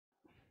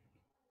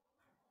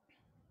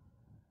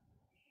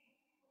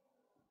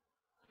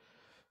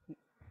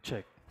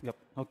Check. Yep.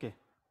 Okay.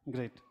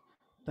 Great.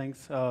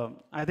 Thanks.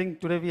 I think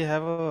today we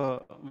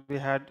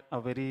had a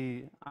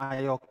very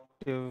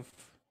eye-octave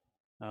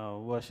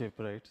worship,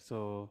 right?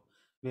 So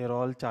we are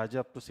all charged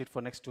up to sit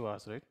for next 2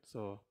 hours, right?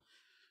 So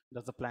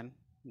that's the plan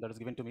that is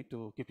given to me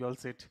to keep you all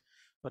sit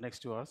for next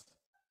 2 hours.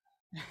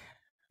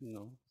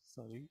 No,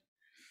 sorry.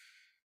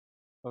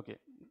 Okay.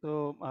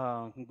 So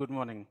good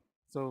morning.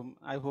 So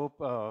I hope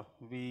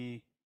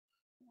we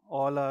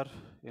all are,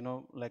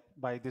 like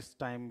by this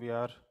time we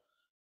are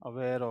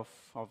aware of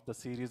the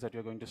series that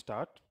you're going to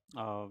start.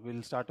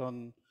 We'll start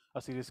on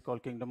a series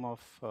called Kingdom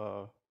of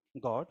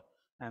God,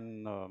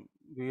 and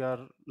we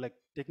are like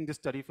taking this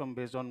study from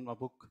based on a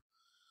book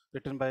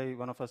written by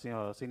one of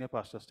our senior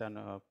pastors,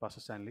 Pastor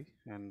Stanley,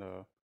 and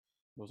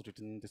was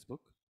written this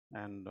book.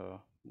 And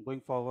going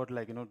forward,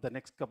 like the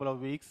next couple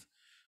of weeks,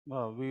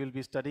 we will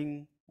be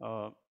studying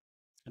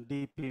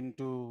deep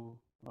into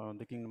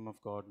the kingdom of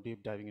God,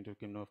 deep diving into the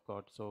kingdom of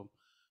God. So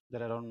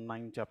there are around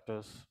 9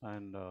 chapters,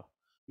 and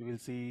we will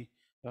see,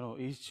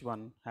 each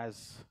one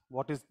has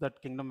what is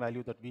that kingdom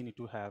value that we need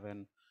to have,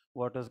 and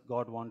what does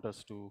God want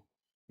us to,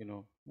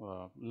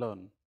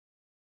 learn.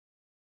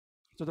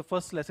 So the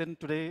first lesson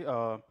today,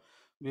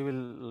 we will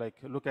like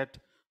look at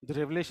the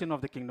revelation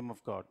of the kingdom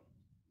of God.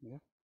 Yeah.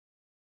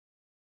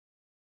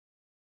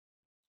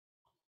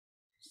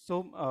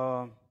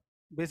 So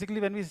basically,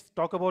 when we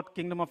talk about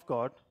kingdom of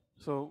God,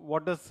 so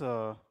what does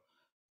so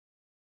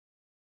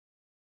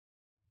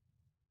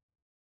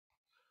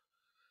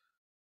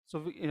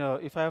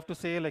if I have to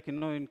say, like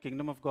in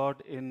kingdom of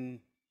God, in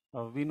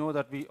we know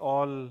that we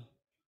all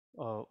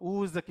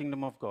who is the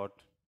kingdom of God?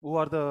 Who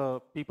are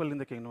the people in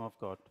the kingdom of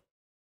God?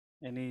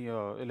 Any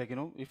like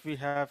if we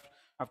have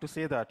to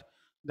say that,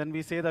 then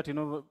we say that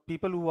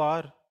people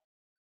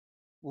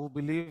who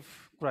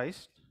believe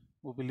Christ,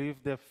 who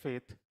believe their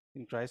faith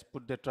in Christ,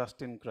 put their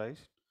trust in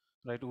Christ,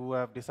 right? Who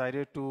have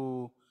decided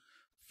to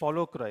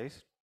follow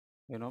Christ,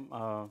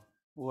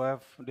 who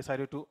have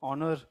decided to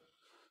honor,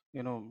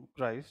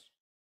 Christ,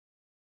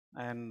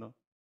 and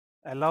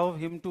allow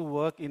Him to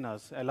work in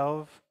us,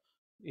 allow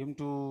Him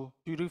to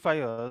purify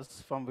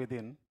us from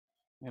within.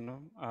 You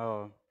know,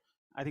 uh,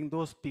 I think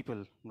those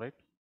people, right,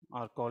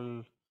 are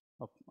called.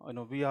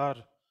 We are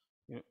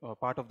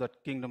part of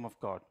that kingdom of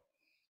God.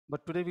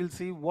 But today we'll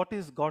see what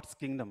is God's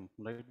kingdom,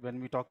 right? When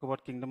we talk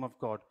about kingdom of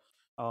God,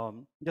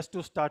 just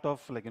to start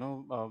off, like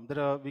there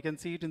are we can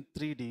see it in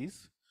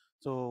 3Ds.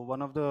 So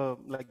one of the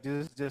like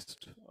this is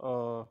just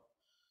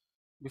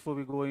before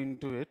we go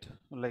into it,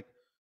 like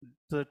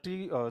the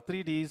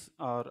 3Ds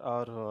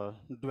are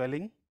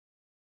dwelling,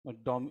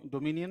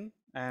 dominion,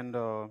 and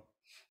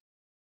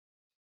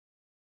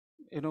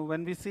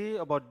when we say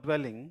about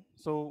dwelling,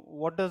 so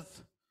what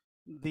does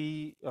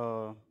the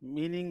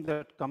meaning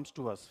that comes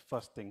to us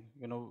first thing,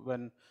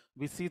 when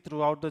we see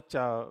throughout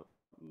the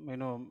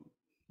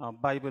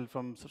Bible,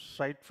 from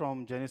right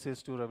from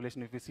Genesis to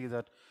Revelation, if we see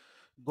that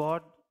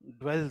God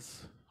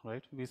dwells,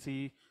 right? We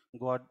see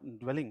God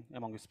dwelling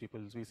among His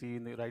people. We see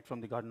right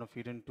from the Garden of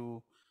Eden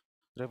to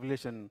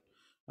Revelation,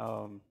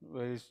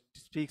 where it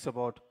speaks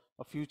about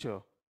a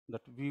future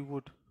that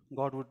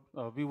God would,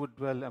 we would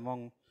dwell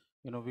among,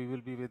 we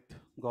will be with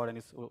God and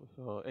His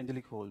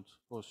angelic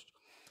host.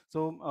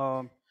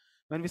 So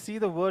when we see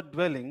the word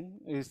dwelling,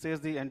 it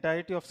says the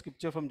entirety of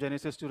Scripture from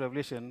Genesis to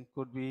Revelation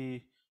could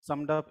be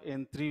summed up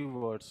in 3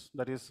 words.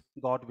 That is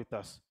God with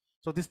us.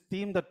 So this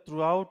theme that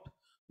throughout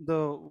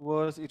the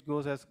verse it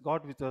goes as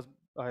God with us,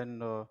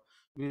 and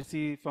we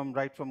see from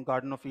right from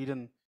Garden of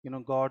Eden,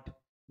 God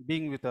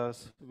being with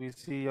us. We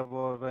see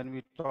about when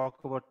we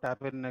talk about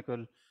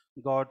tabernacle,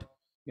 God,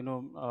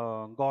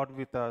 God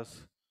with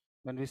us.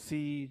 When we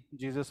see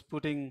Jesus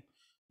putting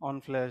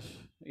on flesh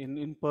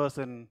in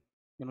person,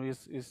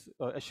 is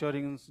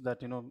assuring us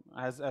that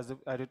as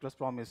it was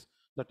promised,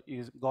 that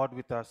is God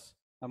with us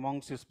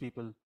amongst His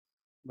people.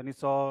 When he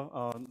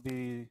saw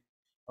the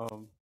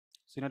um,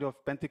 scenario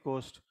of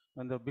Pentecost,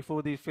 when the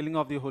before the filling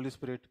of the Holy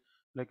Spirit,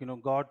 like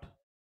God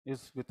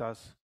is with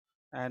us,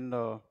 and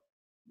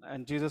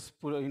Jesus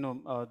put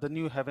the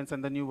new heavens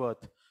and the new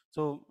earth.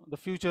 So the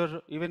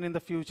future, even in the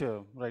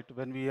future, right,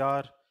 when we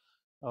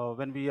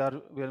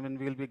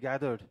will be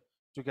gathered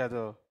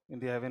together in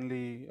the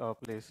heavenly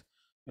place,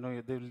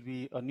 there will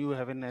be a new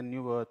heaven and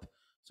new earth.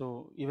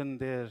 So even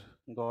there,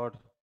 God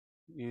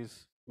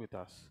is with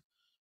us.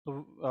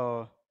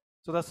 So,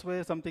 so that's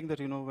why something that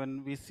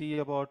when we see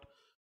about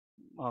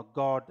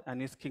God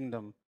and His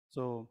kingdom,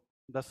 so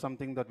that's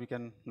something that we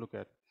can look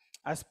at.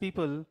 As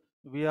people,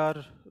 we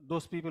are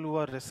those people who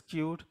are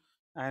rescued,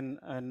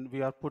 and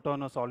we are put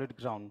on a solid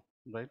ground,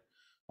 right?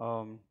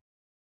 Um,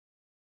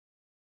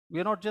 we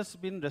are not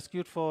just been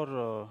rescued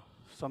for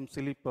some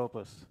silly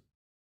purpose,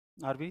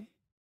 are we?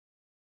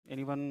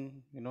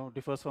 Anyone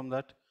differs from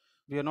that?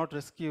 We are not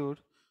rescued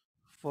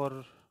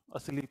for a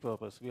silly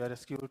purpose. We are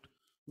rescued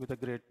with a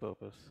great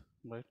purpose,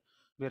 right?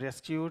 We are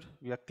rescued,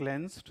 we are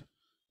cleansed,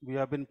 we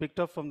have been picked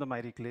up from the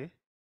miry clay,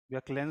 we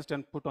are cleansed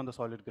and put on the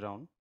solid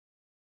ground,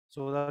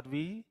 so that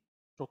we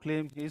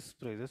proclaim His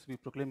praises, we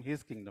proclaim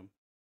His kingdom,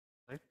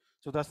 right?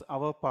 So that's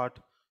our part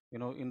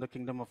in the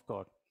kingdom of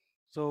God.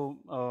 So,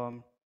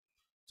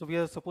 so we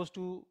are supposed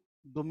to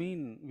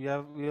we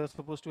are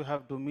supposed to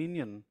have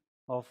dominion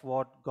of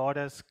what God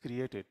has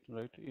created,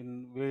 right?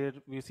 In where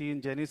we see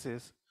in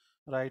Genesis,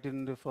 right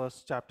in the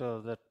first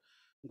chapter, that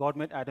God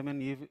made Adam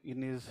and Eve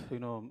in his,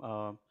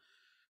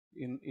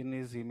 in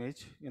his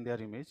image, in their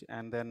image,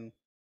 and then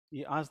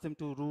he asked them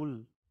to rule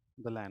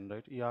the land,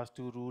 right? He asked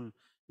to rule.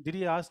 Did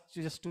he ask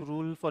just to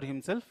rule for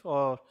himself,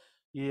 or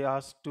he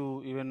asked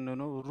to even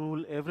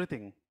rule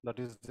everything that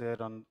is there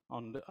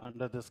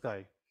under the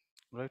sky,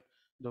 right?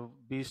 The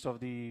beast of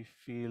the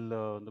field,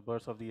 the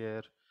birds of the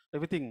air,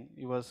 everything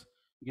he was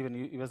given.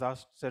 He was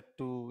asked, said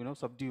to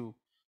subdue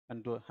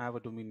and to have a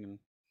dominion.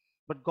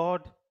 But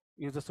God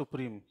is the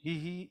supreme.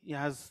 He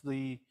has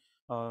the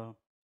uh,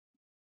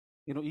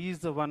 he is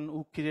the one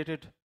who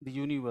created the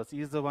universe.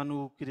 He is the one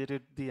who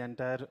created the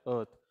entire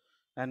earth,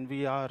 and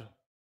we are,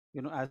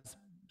 as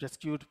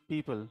rescued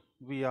people,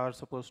 we are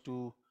supposed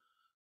to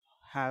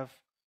have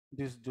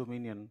this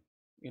dominion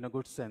in a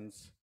good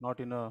sense, not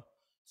in a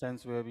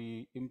sense where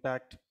we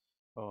impact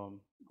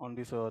um, on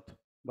this earth,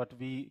 but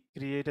we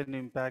create an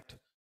impact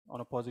on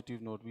a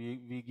positive note.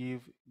 We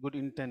give good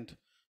intent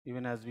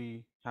even as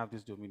we have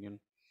this dominion.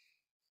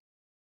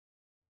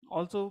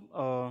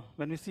 Also,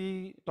 when we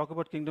see talk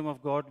about kingdom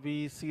of God,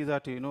 we see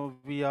that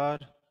we are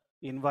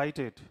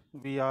invited,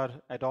 we are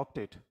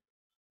adopted,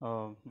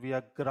 we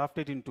are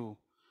grafted into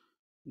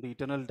the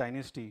eternal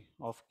dynasty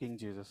of King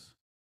Jesus.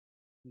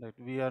 That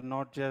we are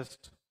not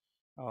just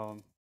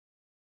um,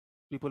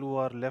 people who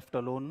are left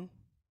alone,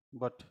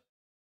 but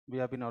we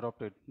have been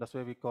adopted. That's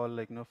why we call,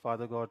 like,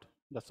 Father God.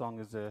 The song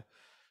is there.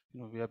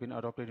 We have been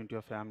adopted into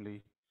a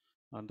family.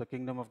 And the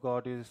kingdom of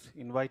God is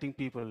inviting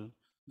people.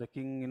 The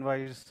King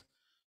invites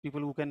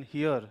people who can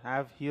hear,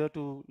 have ear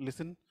to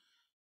listen,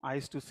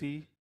 eyes to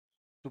see,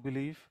 to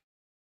believe,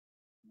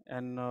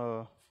 and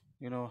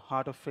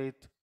heart of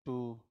faith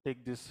to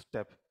take this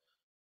step,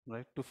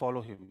 right, to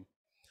follow Him.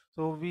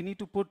 So we need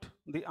to put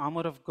the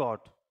armor of God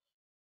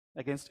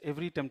against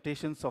every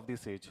temptations of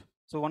this age.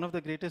 So one of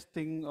the greatest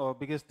thing or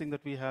biggest thing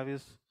that we have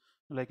is,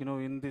 like,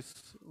 in this,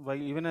 why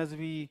even as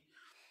we,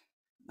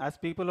 as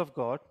people of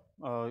God,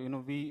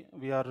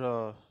 we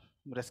are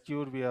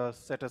rescued, we are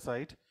set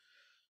aside,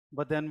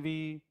 but then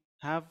we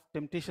have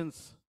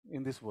temptations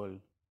in this world,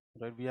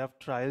 right? We have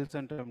trials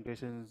and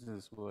temptations in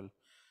this world,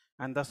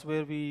 and that's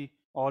where we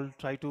all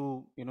try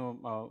to,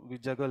 we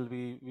juggle,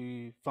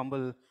 we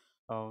fumble,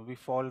 we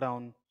fall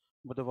down.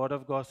 But the word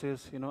of God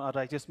says, a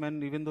righteous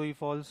man, even though he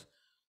falls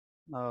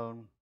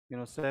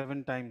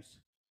 7 times,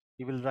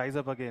 he will rise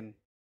up again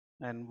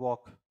and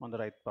walk on the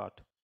right path.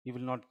 He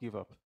will not give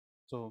up.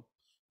 So,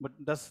 but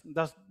does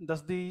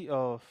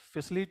the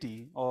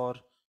facility or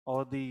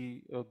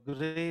the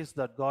grace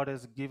that God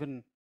has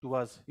given to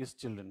us, His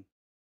children,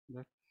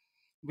 right?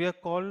 We are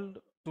called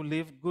to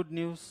live good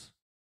news,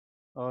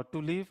 to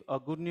live a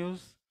good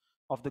news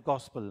of the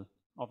gospel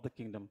of the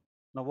kingdom.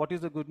 Now, what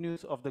is the good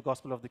news of the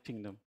gospel of the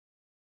kingdom?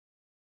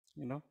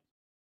 You know,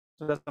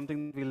 so that's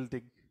something that we'll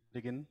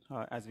dig in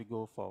as we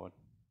go forward.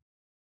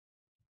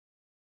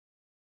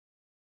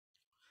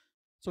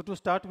 So to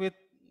start with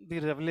the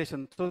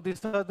revelation, so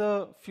these are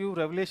the few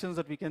revelations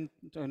that we can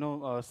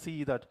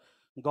see that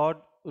God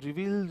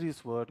revealed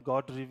His word,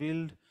 God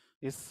revealed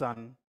His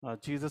Son.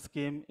 Jesus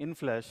came in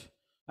flesh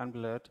and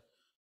blood.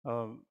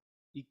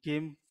 He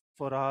came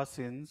for our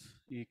sins.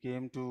 He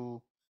came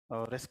to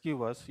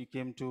rescue us. He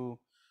came to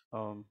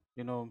um,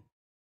 you know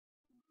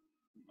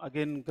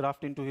again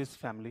graft into His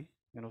family.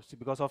 See,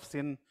 because of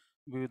sin,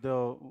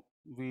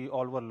 we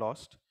all were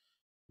lost.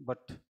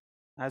 But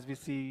as we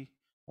see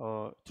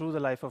through the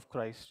life of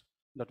Christ,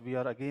 that we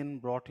are again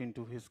brought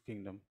into His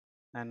kingdom.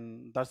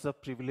 And that's the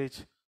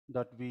privilege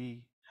that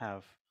we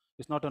have.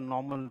 It's not a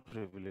normal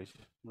privilege,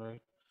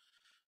 right?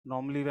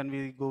 Normally, when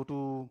we go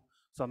to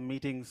some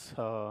meetings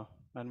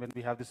and when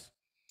we have this,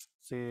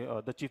 say,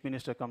 the chief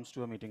minister comes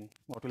to a meeting,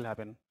 what will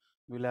happen?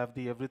 We'll have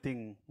the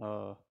everything,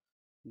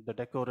 the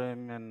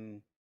decorum,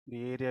 and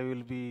the area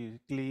will be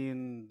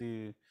clean,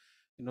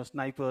 the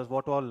snipers,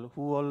 what all,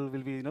 who all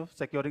will be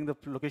securing the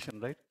location,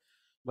 right?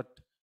 But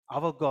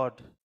our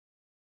God,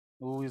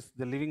 who is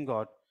the living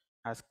God,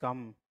 has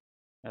come,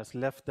 has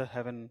left the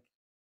heaven,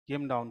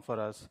 came down for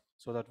us,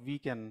 so that we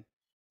can,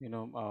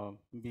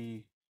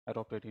 be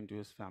adopted into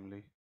His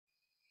family.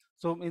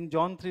 So in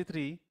John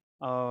 3:3,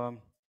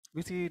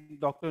 we see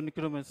Dr.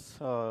 Nicodemus,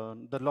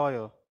 the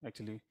lawyer,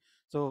 actually.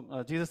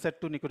 So Jesus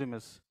said to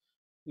Nicodemus,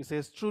 He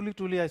says, "Truly,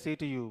 truly, I say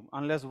to you,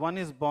 unless one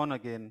is born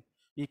again,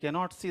 he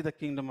cannot see the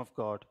kingdom of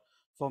God.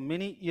 For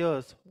many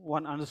years,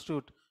 one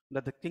understood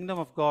that the kingdom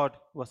of God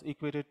was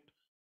equated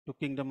to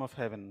kingdom of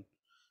heaven,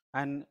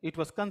 and it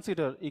was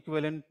considered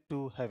equivalent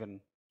to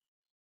heaven.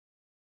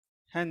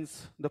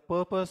 Hence, the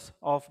purpose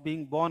of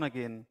being born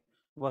again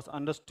was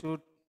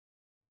understood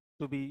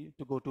to be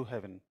to go to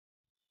heaven."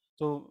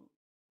 So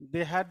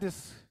they had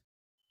this,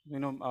 you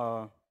know,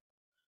 uh,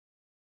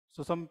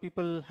 so some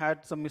people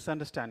had some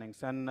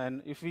misunderstandings,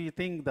 and if we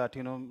think that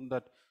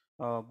that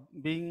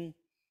being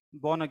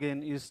born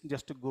again is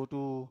just to go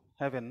to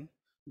heaven,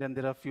 then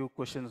there are few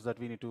questions that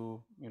we need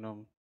to,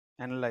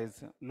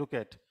 analyze, look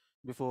at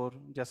before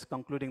just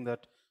concluding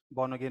that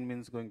born again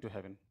means going to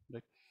heaven,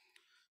 right?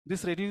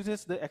 This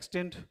reduces the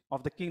extent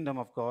of the kingdom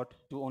of God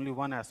to only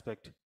one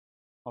aspect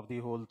of the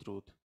whole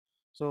truth.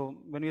 So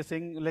when we are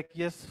saying like,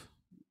 yes,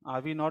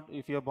 are we not,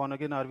 if you are born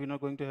again, are we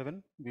not going to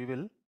heaven? We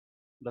will,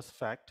 that's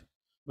fact.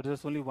 But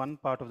there's only one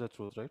part of the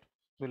truth, right?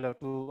 We'll have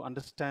to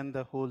understand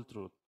the whole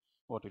truth,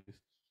 what it is.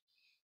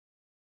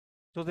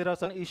 So there are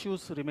some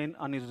issues remain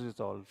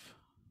unresolved.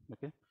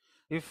 Okay.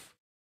 If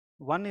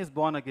one is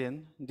born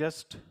again,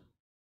 just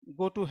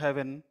go to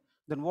heaven,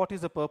 then what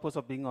is the purpose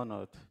of being on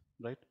earth?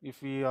 Right?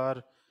 If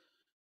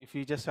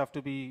we just have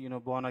to be,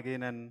 born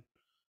again, and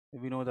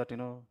we know that,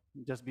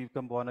 just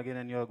become born again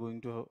and you are going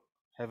to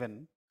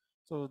heaven.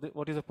 So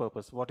what is the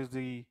purpose? What is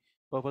the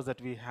purpose that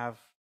we have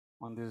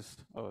on this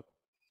earth?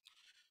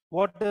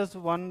 What does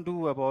one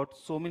do about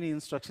so many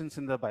instructions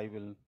in the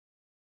Bible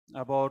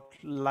about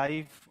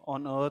life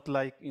on earth,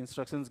 like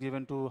instructions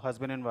given to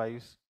husband and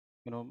wives,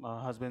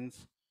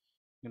 husbands,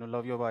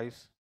 love your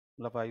wives,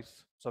 love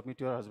wives, submit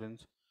to your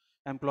husbands,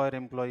 employer,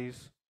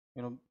 employees,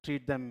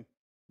 treat them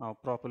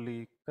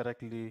properly,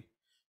 correctly,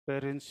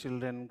 parents,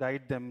 children,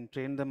 guide them,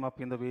 train them up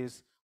in the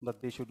ways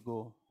that they should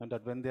go, and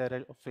that when they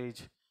are of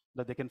age,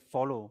 that they can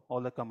follow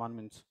all the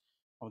commandments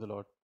of the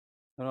Lord.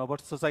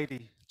 About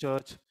society,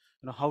 church,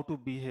 how to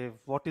behave,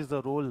 what is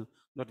the role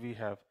that we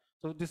have.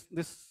 So this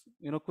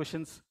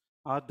questions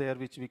are there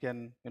which we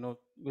can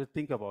we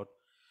think about.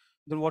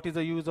 Then what is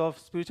the use of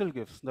spiritual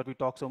gifts that we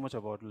talk so much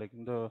about, like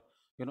in the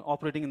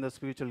operating in the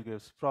spiritual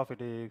gifts,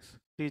 prophetics,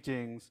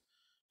 teachings,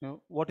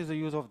 what is the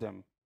use of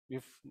them?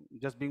 If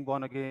just being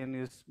born again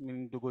is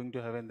meaning to going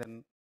to heaven,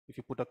 then if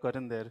you put a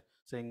curtain there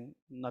saying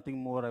nothing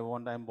more I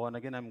want, I'm born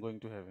again, I'm going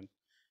to heaven,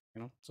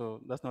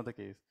 so that's not the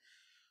case.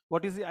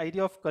 What is the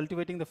idea of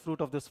cultivating the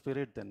fruit of the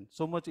spirit then?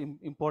 So much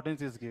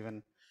importance is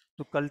given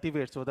to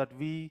cultivate, so that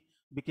we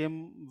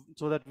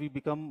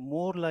become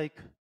more like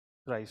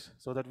Christ,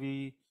 so that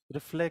we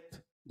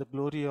reflect the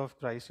glory of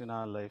Christ in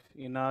our life,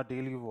 in our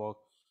daily walk.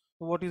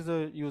 So what is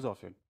the use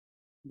of it?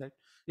 Right?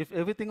 If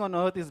everything on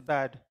earth is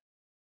bad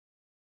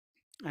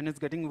and it's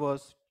getting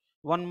worse,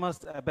 one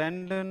must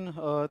abandon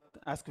earth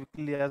as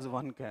quickly as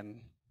one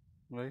can.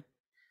 Right?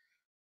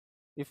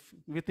 If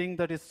we think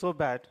that is so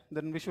bad,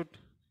 then we should,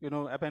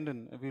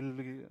 abandon. We'll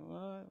be,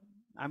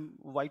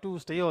 why to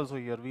stay also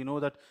here? We know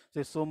that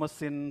there's so much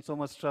sin, so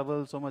much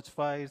trouble, so much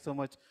fight, so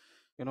much,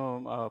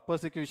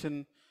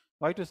 persecution.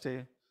 Why to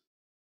stay?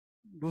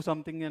 Do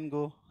something and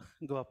go,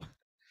 go up,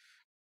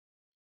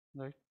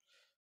 right?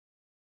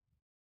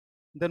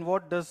 Then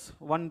what does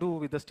one do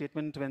with the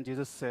statement when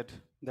Jesus said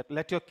that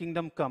let your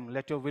kingdom come,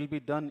 let your will be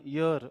done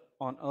here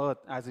on earth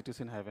as it is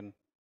in heaven?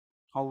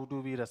 How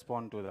do we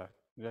respond to that?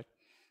 Right?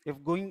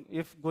 If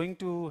going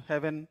to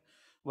heaven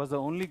was the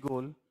only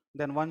goal,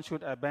 then one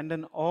should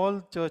abandon all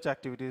church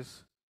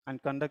activities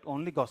and conduct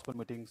only gospel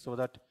meetings so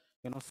that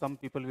some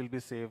people will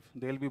be saved,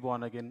 they'll be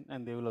born again,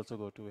 and they will also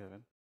go to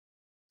heaven.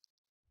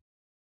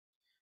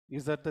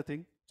 Is that the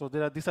thing? So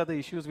these are the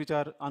issues which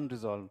are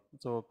unresolved.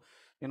 So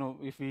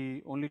if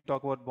we only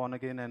talk about born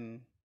again,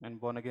 and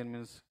born again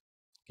means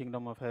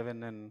kingdom of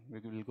heaven and we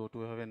will go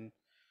to heaven,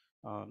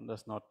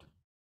 that's not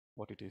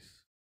what it is.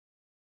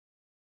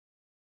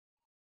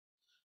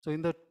 So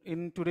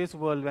in today's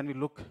world, when we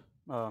look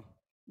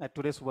at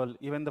today's world,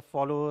 even the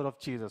follower of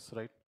Jesus,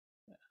 right?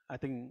 I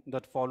think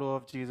that follower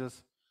of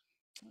Jesus,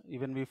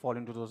 even we fall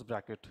into those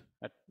bracket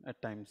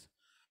at times.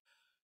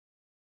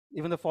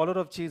 Even the follower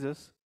of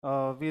Jesus,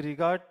 we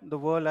regard the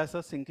world as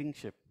a sinking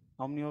ship.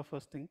 How many of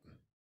us think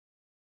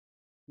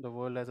the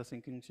world as a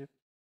sinking ship?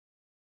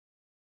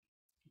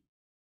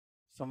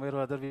 Somewhere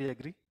or other, we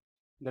agree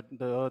that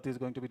the earth is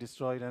going to be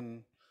destroyed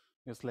and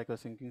it's like a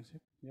sinking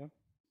ship. Yeah.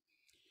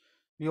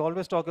 We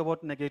always talk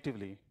about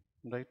negatively,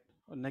 right?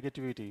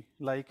 Negativity,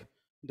 like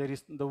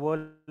the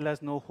world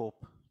has no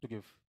hope to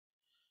give.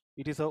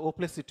 It is a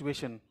hopeless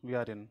situation we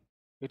are in.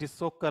 It is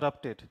so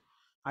corrupted.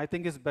 I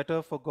think it's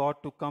better for God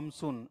to come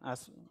soon,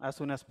 as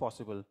soon as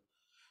possible.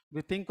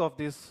 We think of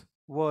this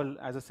world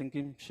as a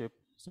sinking ship,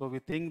 so we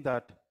think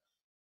that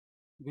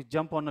we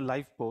jump on a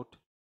lifeboat,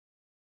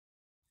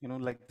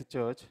 like the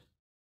church,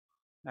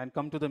 and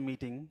come to the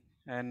meeting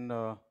and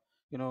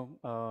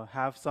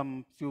have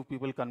some few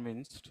people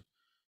convinced,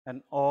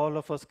 and all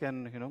of us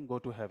can go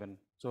to heaven.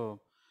 So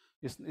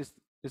it's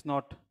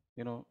not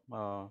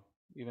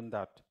even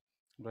that,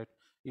 right?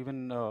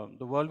 Even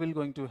the world will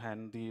going to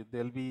hand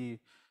there'll be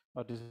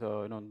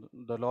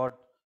the Lord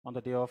on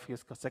the day of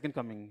his second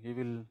coming. He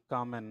will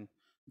come and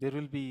there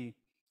will be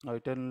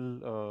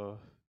eternal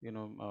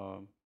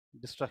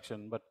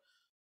destruction, but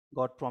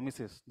God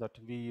promises that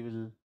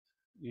he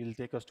will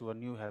take us to a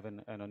new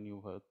heaven and a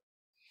new earth.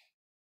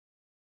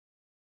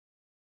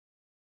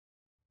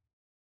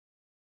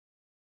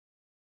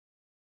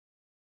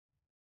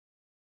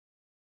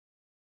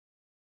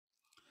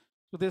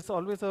 So there's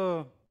always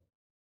a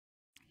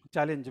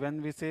challenge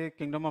when we say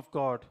kingdom of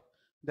God,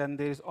 then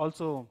there is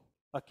also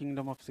a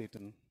kingdom of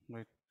Satan,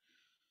 right?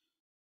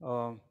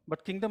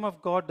 But kingdom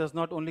of God does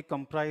not only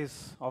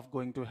comprise of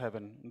going to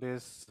heaven.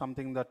 There's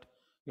something that,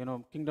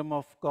 kingdom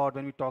of God,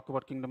 when we talk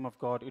about kingdom of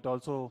God, it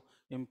also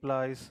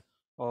implies,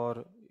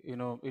 or,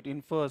 it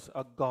infers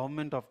a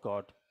government of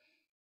God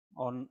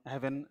on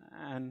heaven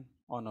and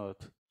on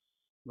earth,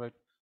 right?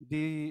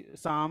 The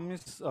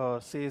psalmist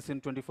says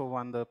in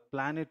 24:1, the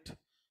planet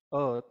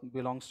earth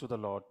belongs to the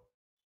Lord.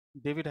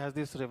 David has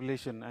this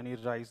revelation and he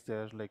writes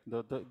there, like,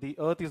 the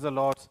earth is the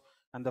Lord's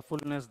and the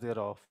fullness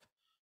thereof,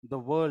 the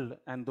world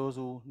and those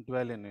who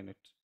dwell in it.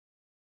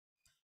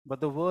 But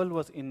the world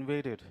was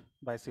invaded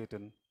by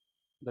Satan,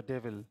 the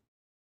devil,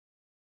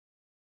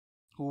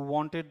 who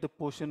wanted the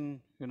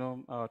portion,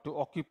 to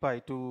occupy,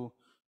 to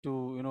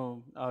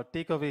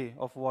take away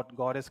of what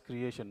God has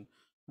creation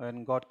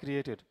and God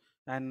created,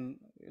 and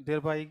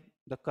thereby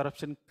the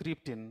corruption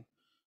crept in,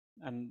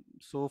 and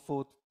so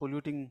forth,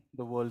 polluting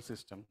the world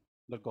system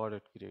that God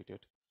had created.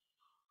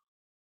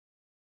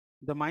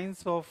 The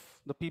minds of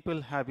the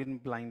people have been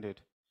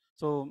blinded.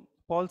 So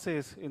Paul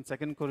says in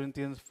 2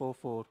 Corinthians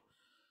 4:4,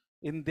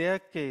 in their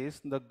case,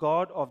 the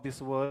God of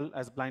this world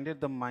has blinded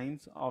the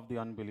minds of the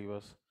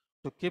unbelievers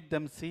to keep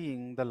them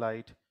seeing the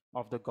light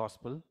of the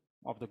gospel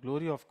of the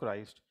glory of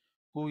Christ,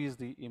 who is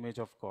the image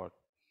of God.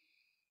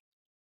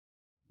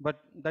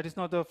 But that is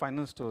not the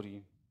final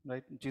story,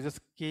 right? Jesus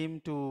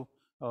came to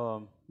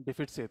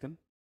defeat Satan.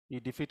 He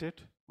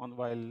defeated on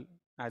while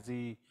as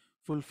he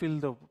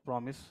fulfilled the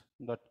promise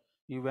that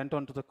he went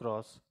onto the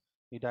cross.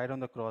 He died on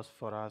the cross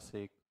for our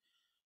sake.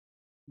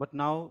 But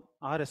now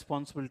our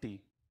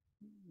responsibility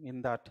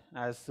in that,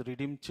 as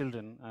redeemed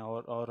children,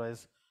 or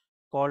as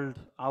called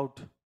out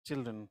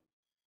children,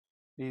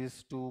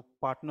 is to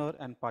partner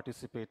and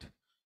participate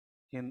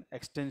in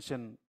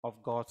extension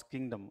of God's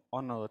kingdom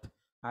on earth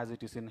as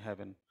it is in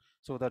heaven,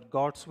 so that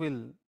God's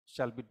will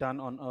shall be done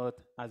on earth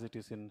as it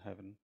is in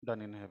heaven,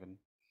 done in heaven.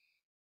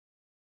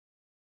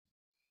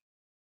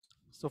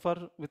 So far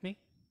with me?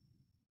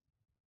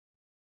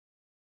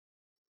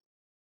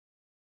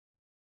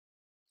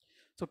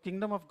 So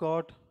kingdom of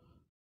God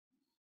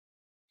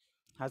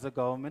has a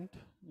government,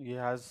 he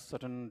has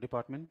certain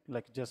department,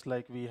 like just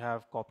like we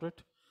have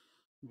corporate,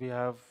 we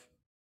have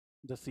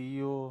the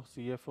CEO,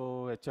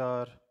 CFO,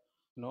 HR,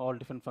 all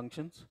different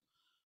functions,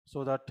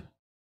 so that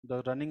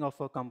the running of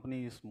a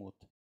company is smooth,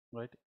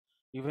 right?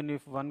 Even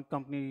if one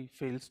company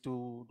fails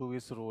to do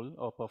its role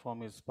or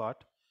perform its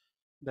part,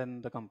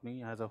 then the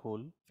company as a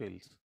whole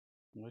fails,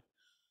 right?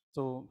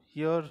 So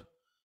here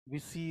we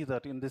see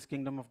that in this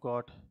kingdom of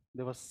God,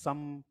 there was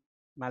some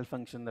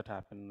malfunction that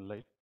happened,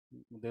 right?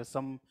 There's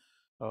some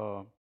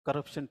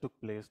corruption took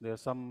place.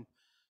 There's some,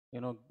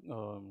 you know,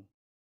 um,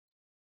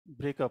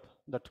 breakup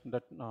that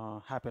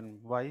happened.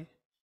 Why?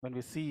 When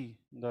we see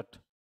that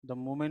the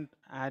moment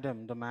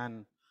Adam, the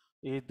man,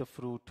 ate the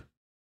fruit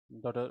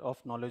that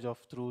of knowledge of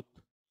truth,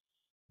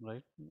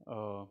 right?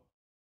 Uh,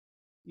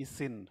 he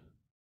sinned.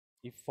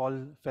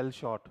 Fell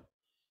short.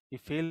 He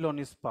failed on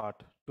his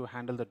part to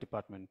handle the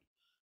department,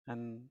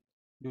 and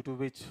due to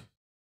which,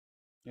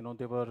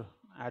 they were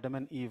Adam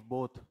and Eve,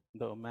 both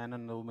the man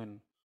and the woman,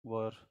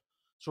 were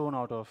thrown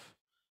out of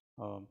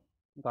um,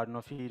 Garden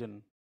of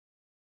Eden,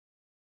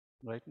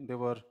 right? They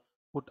were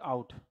put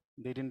out.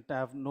 They didn't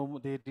have no.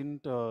 They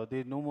didn't.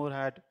 They no more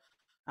had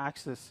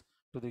access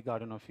to the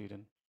Garden of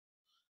Eden.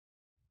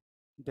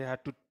 They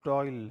had to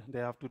toil. They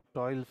have to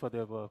toil for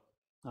their work,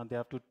 and they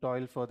have to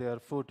toil for their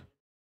food.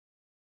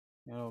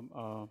 You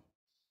know.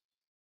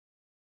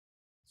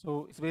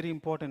 So it's very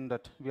important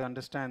that we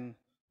understand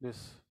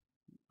this.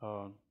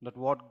 That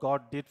what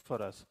God did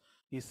for us,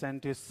 He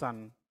sent His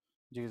Son,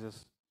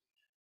 Jesus.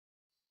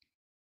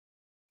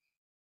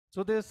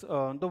 So this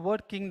the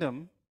word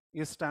kingdom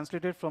is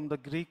translated from the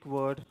Greek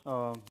word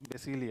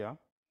basilia.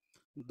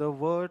 The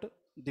word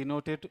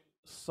denoted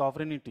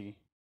sovereignty,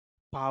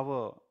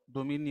 power,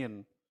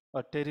 dominion,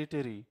 a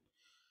territory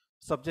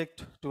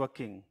subject to a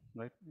king,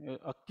 right?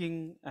 A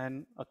king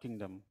and a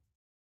kingdom,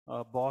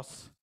 a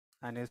boss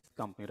and his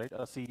company, right?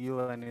 A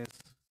CEO and his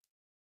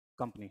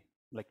company,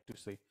 like to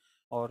say,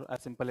 or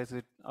as simple as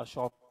it, a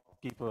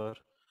shopkeeper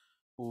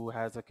who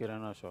has a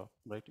kirana shop,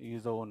 right? He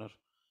is the owner.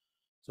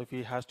 So if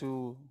he has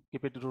to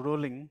keep it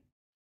rolling,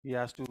 he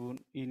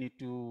need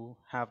to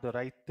have the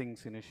right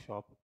things in his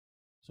shop,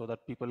 so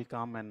that people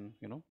come and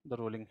the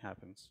rolling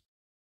happens,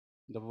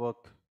 the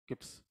work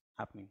keeps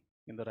happening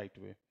in the right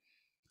way.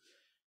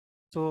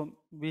 So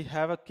we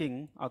have a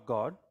king, a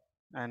god,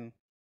 and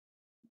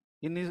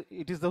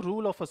it is the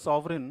rule of a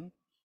sovereign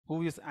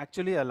who is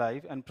actually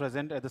alive and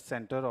present at the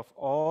center of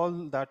all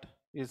that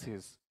is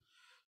his.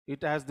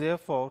 It has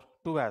therefore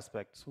two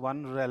aspects: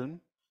 one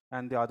realm,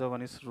 and the other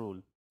one is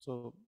rule.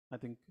 So I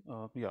think,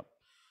 yeah.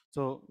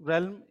 So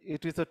realm,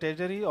 it is a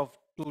territory of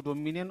to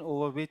dominion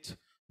over which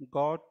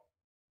God.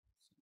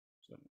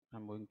 Sorry,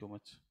 I'm going too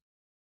much.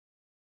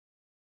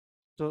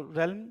 So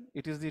realm,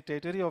 it is the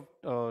territory of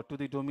to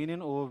the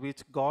dominion over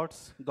which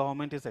God's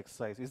government is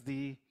exercised. Is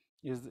the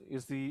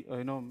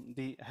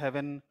the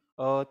heaven,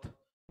 earth,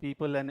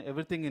 people, and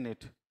everything in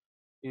it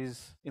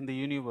is in the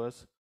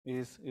universe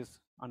is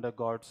under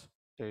God's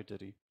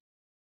territory.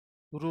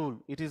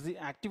 Rule, it is the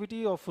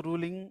activity of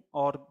ruling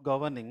or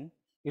governing.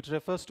 It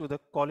refers to the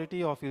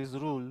quality of his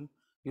rule,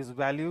 his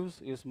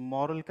values, his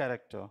moral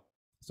character.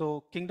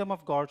 So, kingdom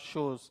of God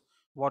shows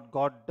what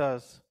God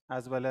does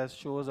as well as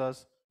shows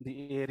us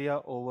the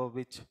area over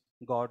which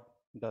God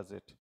does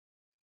it.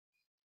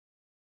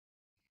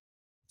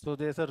 So,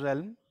 there's a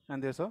realm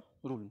and there's a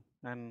rule,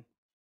 and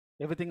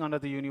everything under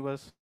the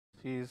universe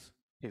is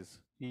his.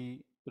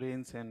 He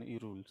reigns and he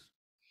rules.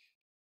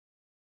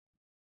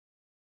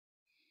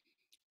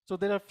 So,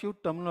 there are few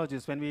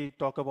terminologies when we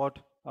talk about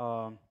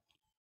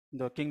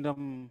the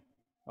kingdom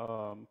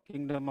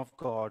of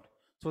God.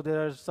 So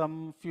there are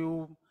some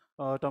few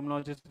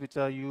terminologies which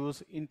are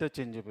used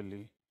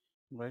interchangeably,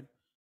 right?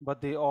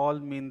 But they all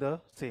mean the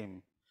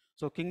same.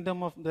 So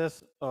kingdom of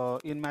this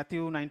in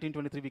Matthew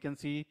 19:23 we can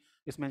see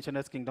is mentioned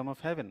as kingdom of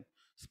heaven,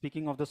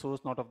 speaking of the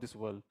source, not of this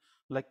world.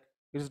 Like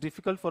it is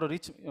difficult for a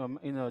rich,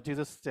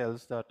 Jesus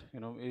tells that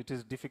it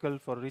is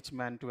difficult for a rich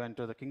man to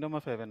enter the kingdom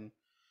of heaven.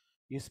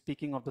 He is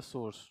speaking of the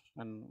source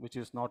and which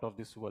is not of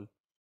this world,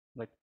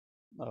 right?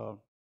 Uh,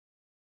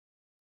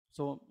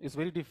 so it's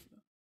very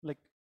like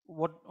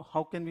what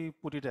how can we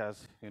put it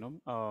as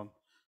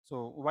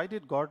so why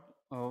did God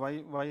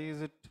why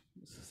is it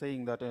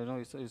saying that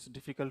it's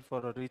difficult for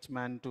a rich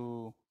man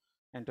to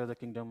enter the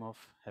kingdom of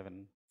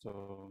heaven?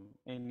 So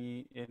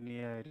any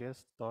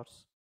ideas,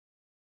 thoughts?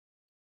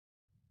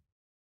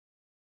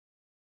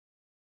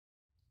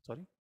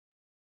 Sorry.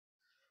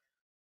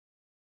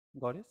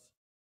 God is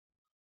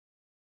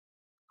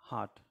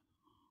heart.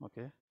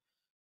 Okay,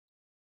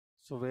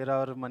 so where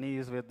our money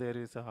is, where there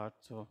is a heart,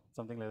 so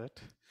something like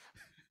that.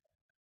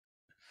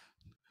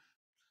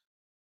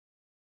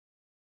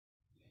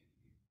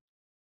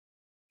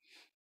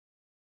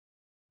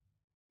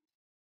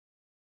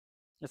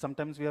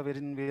 Sometimes we are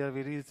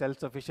very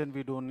self-sufficient,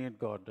 we don't need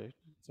God, right?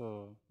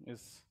 So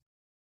it's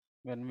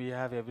when we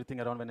have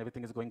everything around, when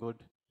everything is going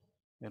good,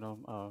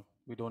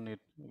 we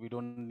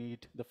don't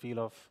need the feel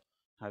of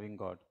having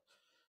God.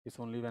 It's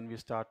only when we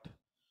start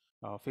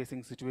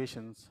facing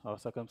situations or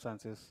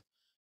circumstances,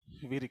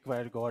 we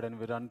require God and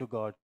we run to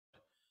God,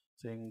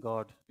 saying,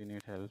 God, we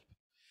need help.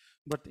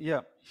 But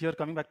yeah, here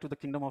coming back to the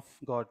kingdom of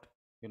God,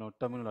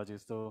 terminology.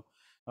 So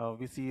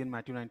we see in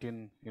Matthew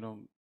 19,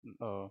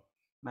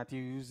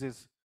 Matthew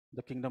uses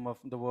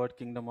the word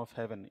kingdom of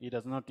heaven. He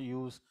does not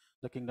use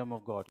the kingdom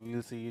of God. We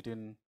will see it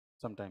in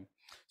some time.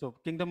 So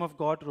kingdom of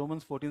God,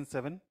 Romans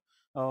 14:7,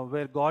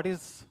 where God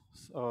is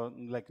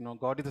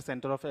God is the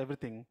center of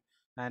everything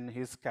and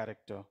his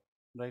character,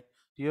 right?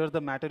 Here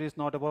the matter is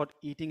not about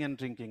eating and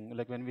drinking,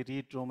 like when we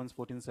read Romans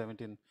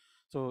 14:17.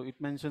 So it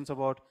mentions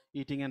about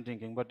eating and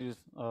drinking, but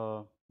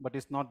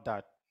it's not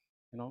that.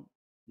 You know,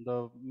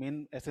 the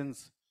main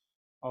essence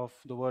of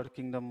the word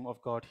kingdom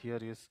of God here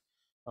is,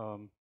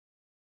 um,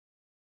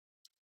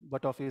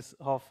 but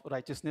of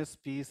righteousness,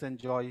 peace, and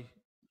joy,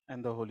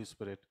 and the Holy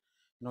Spirit.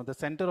 The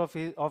center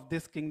of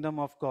this kingdom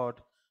of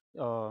God,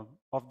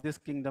 of this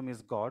kingdom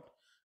is God,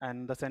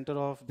 and the center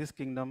of this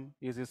kingdom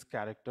is His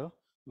character,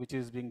 which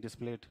is being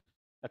displayed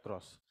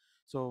across.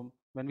 So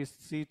when we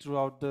see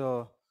throughout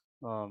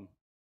um,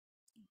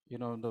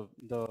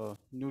 the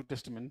New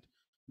Testament,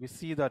 we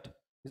see that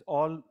it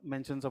all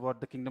mentions about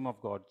the kingdom of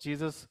God.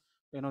 Jesus,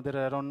 there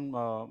are around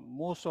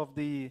most of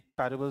the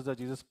parables that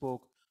Jesus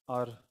spoke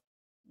are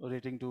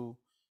relating to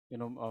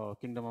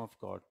kingdom of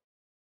God.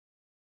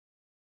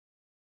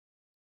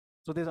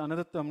 So there's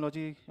another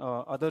terminology,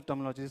 other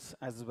terminologies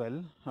as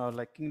well,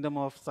 like kingdom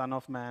of Son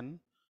of Man,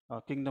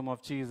 kingdom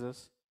of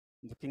Jesus,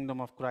 the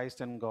kingdom of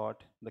Christ and God,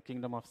 the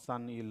kingdom of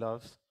Son He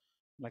loves,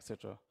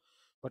 etc.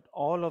 But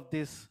all of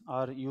these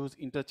are used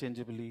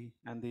interchangeably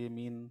and they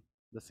mean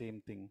the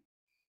same thing,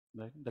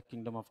 right? The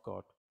kingdom of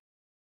God.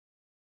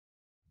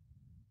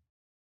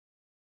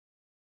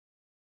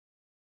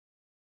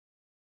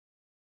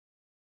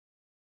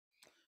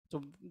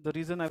 So the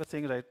reason I was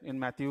saying, right, in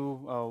Matthew,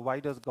 why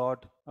does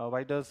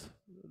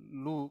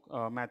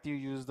Matthew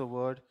use the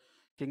word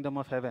kingdom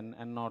of heaven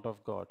and not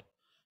of God?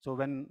 So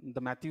when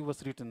the Matthew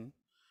was written,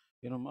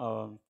 you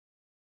know,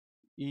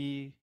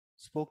 he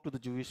spoke to the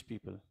Jewish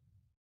people,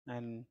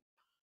 and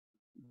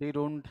they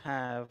don't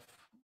have,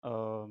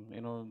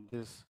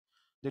 this.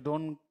 They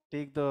don't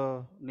take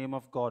the name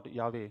of God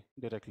Yahweh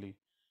directly,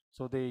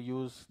 so they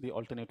use the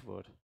alternate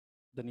word,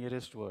 the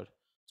nearest word.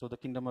 So the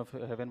kingdom of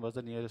heaven was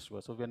the nearest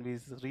word. So when we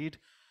read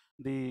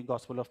the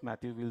Gospel of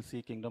Matthew, we'll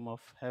see kingdom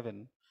of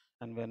heaven,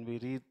 and when we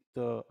read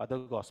the other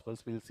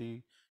Gospels, we'll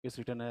see it's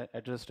written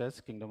addressed as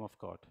kingdom of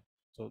God.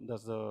 So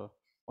that's the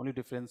only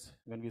difference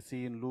when we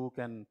see in Luke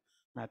and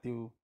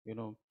Matthew.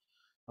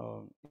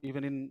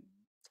 Even in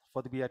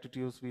for the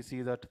Beatitudes, we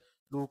see that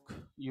Luke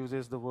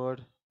uses the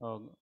word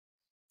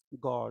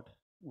God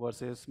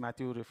versus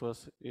Matthew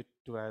refers it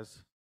to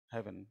as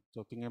heaven.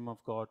 So kingdom of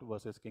God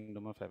versus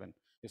kingdom of heaven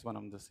is one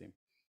and the same.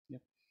 Yeah.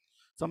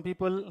 Some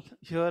people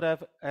here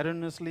have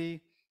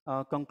erroneously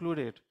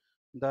concluded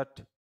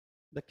that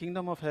the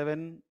kingdom of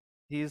heaven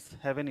is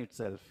heaven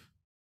itself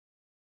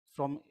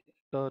from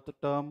the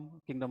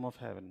term kingdom of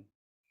heaven.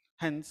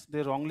 Hence,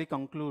 they wrongly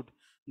conclude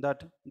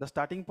that the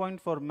starting point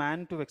for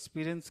man to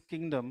experience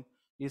kingdom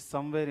is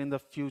somewhere in the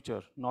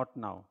future, not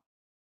now,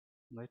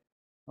 right?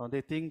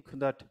 They think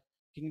that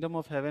kingdom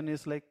of heaven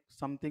is like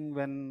something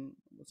when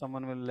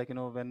someone will, like,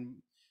 when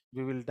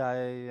we will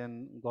die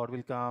and God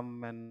will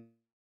come, and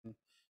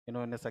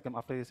in a second,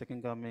 after his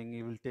second coming,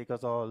 he will take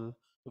us all,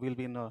 we'll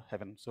be in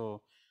heaven.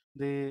 So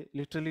they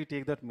literally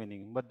take that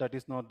meaning, but that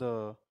is not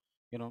the,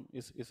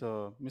 is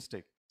a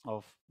mistake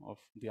of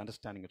the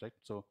understanding, right?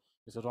 So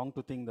it's wrong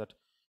to think that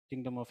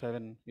kingdom of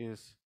heaven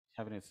is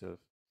heaven itself.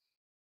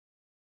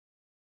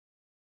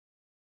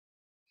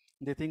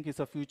 They think it's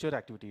a future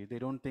activity. They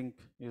don't think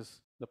is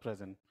the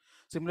present.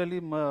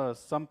 Similarly,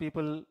 some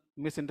people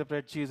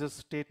misinterpret Jesus'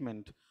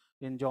 statement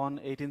in John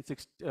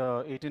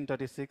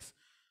 18:36.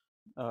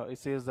 It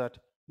says that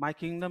my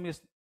kingdom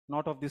is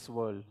not of this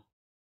world.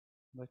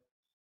 Right?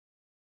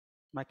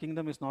 My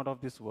kingdom is not of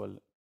this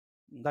world.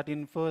 That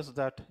infers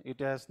that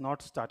it has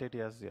not started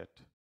as yet.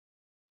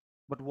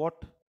 But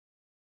what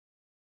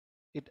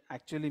it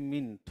actually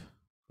meant,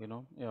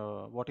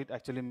 what it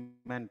actually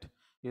meant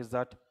is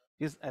that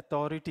his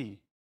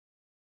authority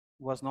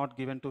was not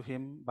given to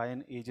him by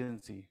an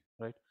agency,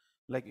 right?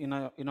 Like in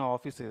our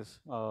offices,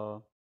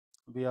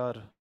 we are,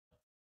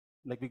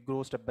 like, we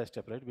grow step by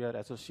step, right? We are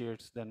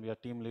associates, then we are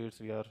team leads,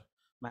 we are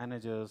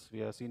managers,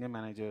 we are senior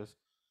managers,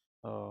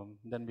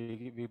 then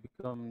we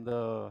become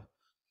the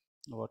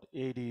what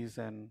ads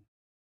and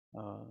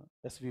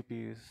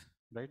svps,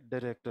 right,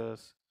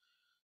 directors.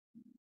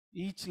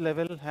 Each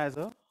level has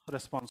a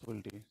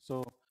responsibility.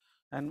 So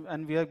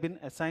and we have been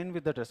assigned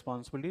with that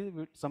responsibility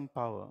with some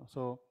power.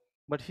 So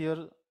but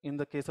here in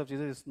the case of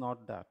Jesus, it's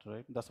not that,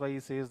 right? That's why he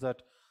says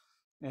that,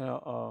 you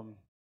know,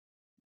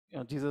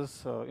 um,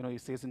 Jesus, he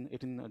says in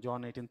 18,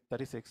 John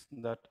 18:36,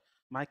 that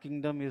my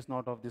kingdom is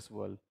not of this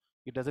world.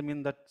 It doesn't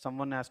mean that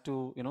someone has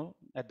to,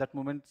 at that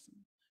moment,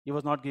 he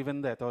was not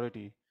given the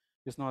authority.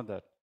 It's not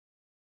that,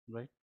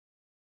 right?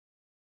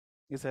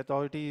 His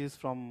authority is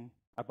from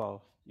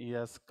above. He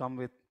has come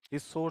with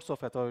his source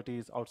of authority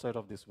is outside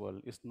of this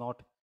world. It's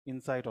not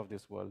inside of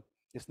this world.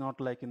 It's not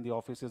like in the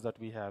offices that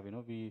we have.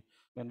 We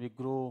when we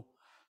grow,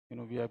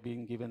 we are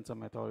being given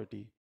some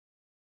authority.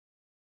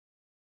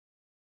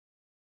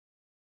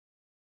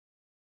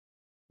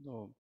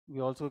 So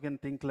we also can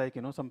think like,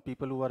 some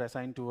people who are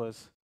assigned to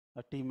us,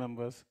 team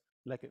members,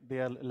 like they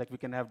are like we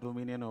can have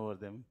dominion over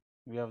them.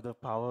 We have the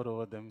power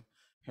over them.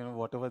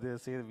 Whatever they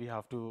say, we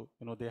have to,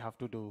 they have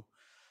to do.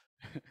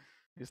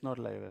 It's not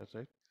like that,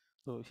 right?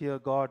 So here,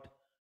 God,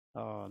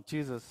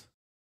 Jesus,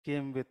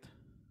 came with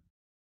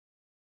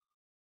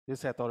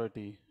his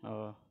authority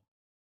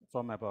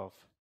from above.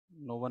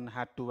 No one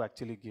had to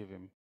actually give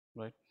him,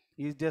 right?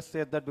 He just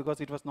said that because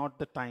it was not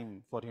the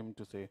time for him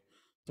to say.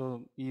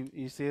 So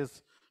he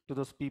says to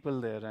those people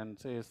there and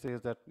says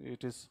that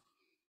it is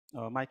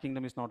my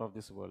kingdom is not of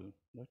this world.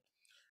 Right?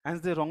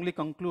 Hence, they wrongly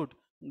conclude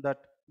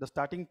that the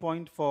starting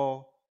point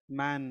for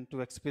man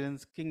to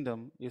experience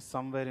kingdom is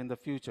somewhere in the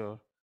future.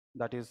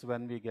 That is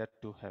when we get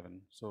to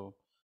heaven. So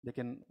they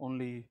can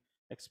only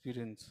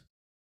experience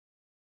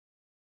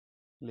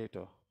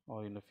later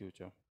or in the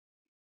future.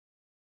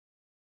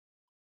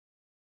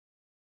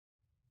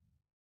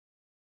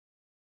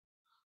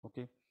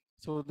 Okay.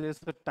 So there's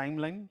a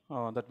timeline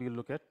that we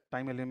look at,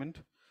 time element.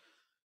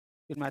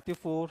 In Matthew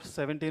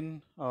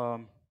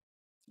 4:17,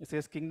 it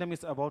says, Kingdom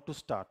is about to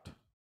start.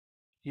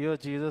 Here,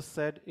 Jesus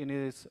said in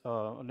his,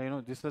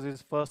 this was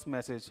his first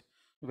message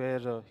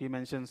where he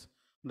mentions,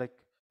 like,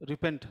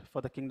 repent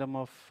for the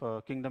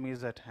kingdom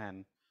is at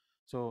hand.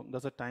 So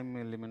there's a time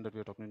element that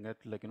we're talking at,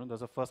 like,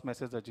 there's a first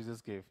message that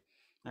Jesus gave.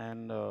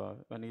 And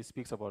when he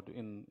speaks about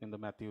in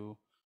the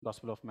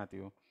Gospel of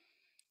Matthew.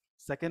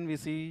 Second, we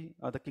see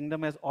the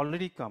kingdom has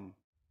already come.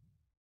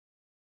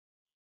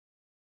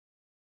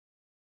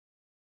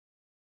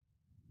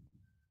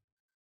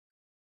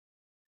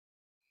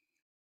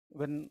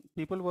 When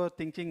people were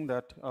thinking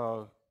that,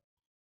 God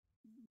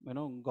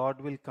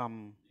will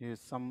come, he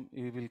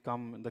will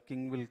come, the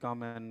king will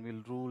come and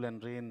will rule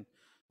and reign,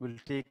 will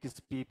take his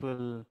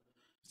people,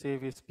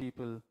 save his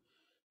people.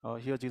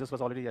 Here Jesus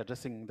was already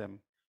addressing them,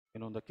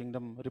 the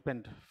kingdom,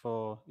 repent.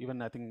 For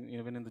even, I think,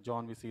 even in the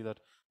John, we see that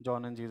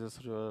John and Jesus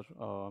were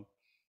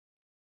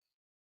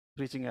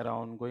preaching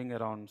around, going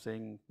around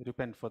saying,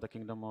 repent, for the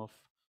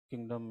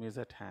kingdom is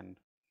at hand.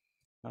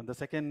 And the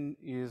second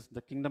is the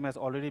kingdom has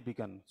already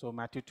begun. So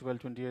Matthew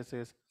 12:28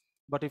 says,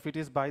 but if it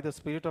is by the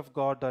Spirit of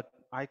God that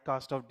I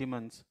cast out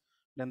demons,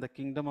 then the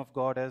kingdom of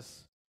God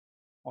has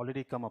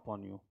already come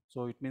upon you.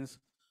 So it means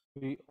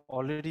we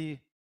already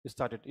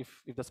started.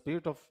 If the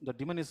spirit of the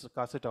demon is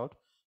casted out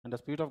and the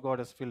Spirit of God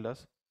has filled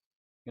us,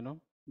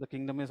 the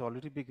kingdom has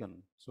already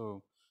begun.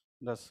 So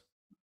that's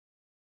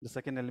the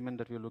second element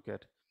that we look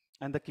at.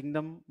 And the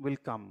kingdom will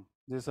come.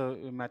 This is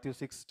in Matthew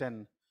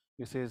 6:10.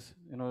 It says,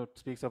 it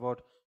speaks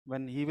about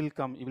when he will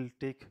come, he will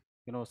take,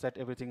 set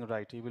everything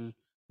right. He will,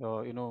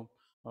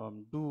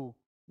 do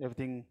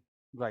everything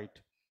right.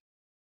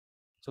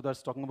 So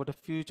that's talking about a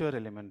future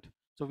element.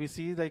 So we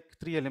see like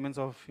three elements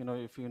of,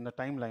 if you in the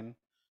timeline,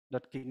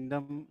 that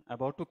kingdom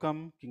about to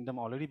come, kingdom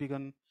already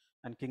begun,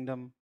 and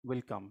kingdom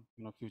will come,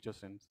 future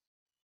sins.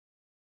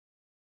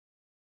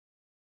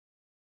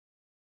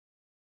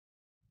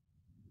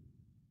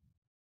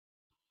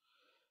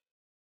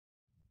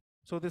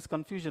 So this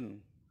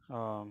confusion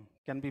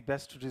can be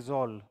best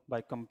resolved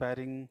by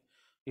comparing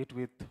it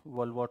with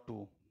World War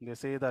II. They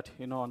say that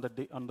on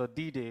the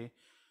D-Day,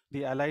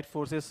 the Allied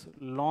forces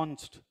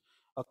launched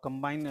a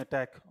combined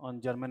attack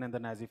on German and the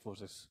Nazi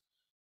forces.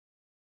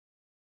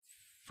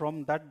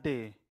 From that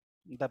day,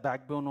 the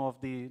backbone of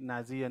the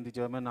Nazi and the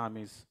German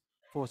armies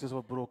forces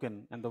were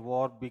broken, and the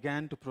war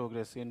began to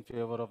progress in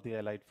favor of the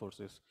Allied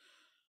forces.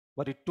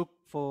 But it took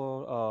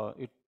for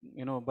it,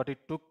 but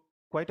it took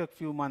quite a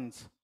few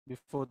months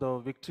before the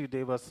victory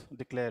day was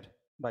declared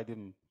by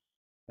them,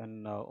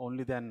 and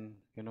only then,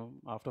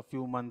 after a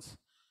few months,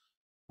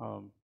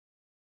 um,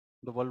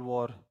 the World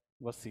War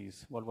was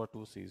ceased. World War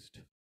II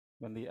ceased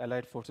when the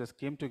Allied forces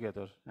came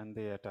together and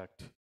they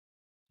attacked.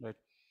 Right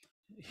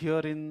here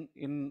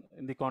in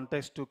the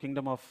context to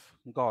kingdom of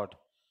God,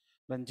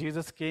 when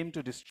Jesus came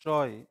to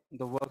destroy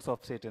the works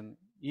of Satan,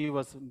 he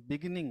was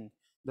beginning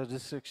the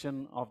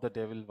destruction of the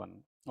devil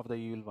one, of the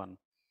evil one.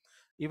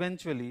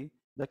 Eventually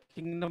the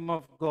kingdom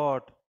of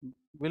God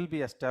will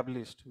be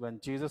established when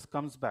Jesus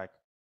comes back,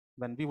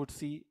 when we would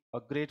see a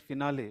great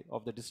finale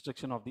of the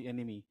destruction of the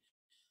enemy,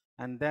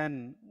 and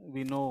then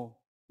we know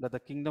that the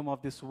kingdom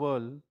of this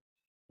world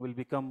will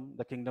become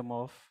the kingdom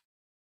of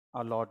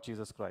our Lord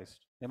Jesus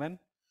Christ. Amen.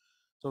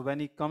 So when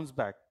he comes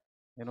back,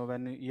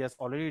 when he has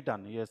already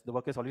done, yes, the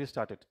work has already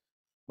started.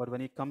 But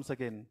when he comes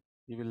again,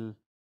 he will,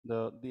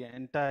 the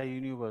entire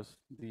universe,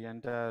 the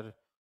entire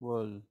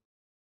world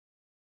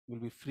will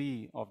be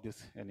free of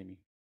this enemy.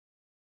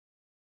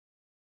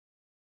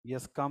 He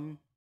has come,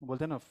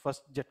 बोलते हैं ना,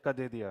 first झटका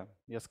दे दिया.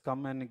 He has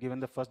come and given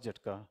the first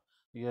झटका.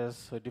 He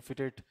has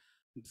defeated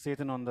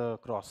Satan on the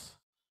cross,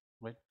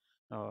 right?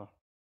 Uh,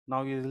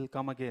 Now he will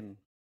come again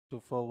to,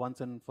 for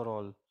once and for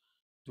all,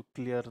 to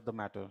clear the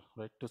matter,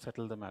 right? To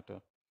settle the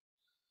matter.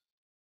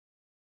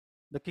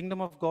 The kingdom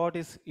of God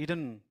is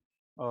hidden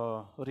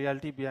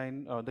reality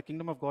behind the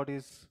kingdom of God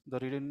is the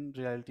hidden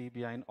reality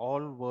behind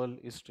all world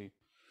history.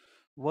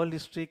 World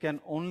history can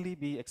only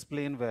be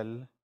explained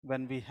well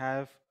when we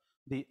have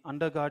the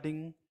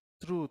undergirding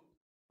truth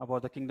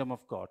about the kingdom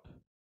of God,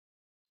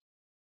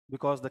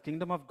 because the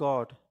kingdom of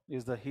God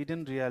is the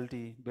hidden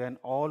reality behind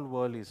all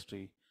world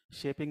history,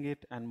 shaping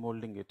it and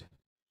molding it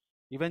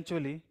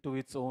eventually to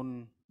its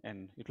own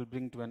end. It will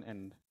bring to an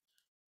end,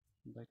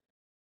 right?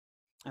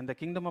 And the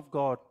kingdom of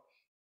God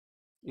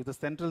is the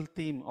central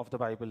theme of the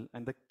Bible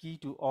and the key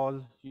to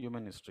all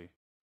human history.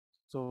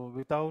 So,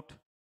 without,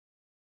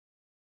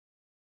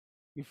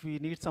 if we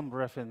need some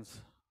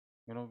reference,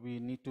 we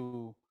need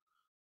to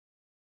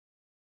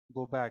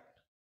go back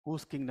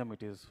whose kingdom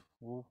it is,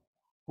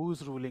 who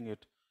is ruling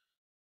it,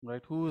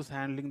 right? Who is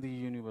handling the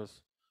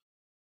universe,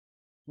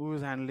 who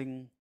is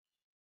handling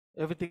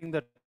everything,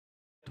 that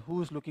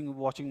who is looking,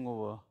 watching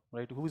over,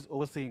 right? Who is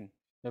overseeing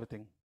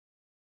everything.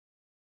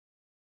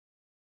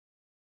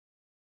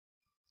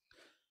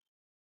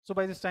 So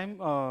by this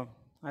time,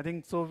 I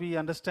think so we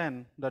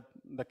understand that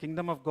the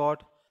kingdom of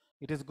God,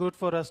 it is good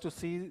for us to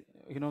see,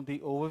 the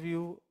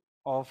overview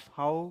of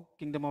how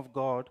kingdom of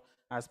God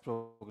has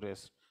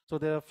progressed. So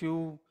there are a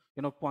few,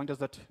 pointers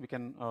that we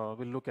can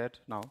will look at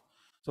now.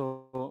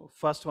 So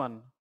first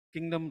one,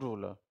 kingdom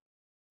ruler.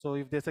 So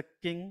if there's a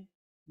king,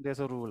 there's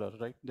a ruler,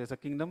 right? There's a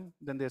kingdom,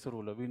 then there's a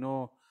ruler. We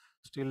know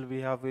still we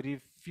have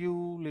very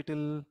few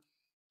little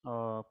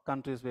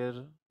countries where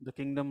the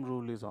kingdom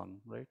rule is on,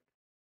 right?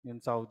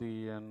 In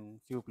Saudi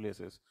and few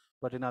places.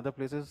 But in other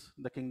places,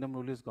 the kingdom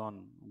rule is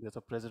gone. There's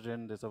a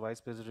president, there's a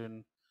vice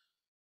president,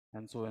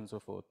 and so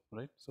forth,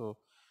 right? So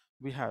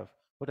we have,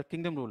 but a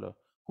kingdom ruler.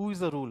 Who is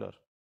the ruler?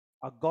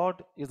 A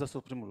God is the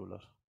supreme ruler,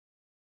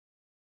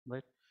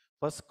 right?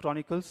 First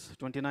Chronicles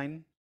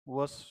 29,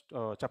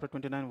 chapter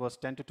 29, verse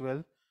 10 to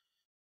 12.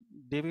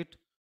 David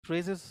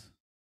praises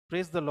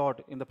praise the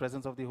Lord in the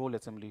presence of the whole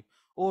assembly.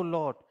 O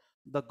Lord,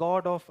 the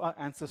God of our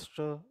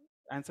ancestor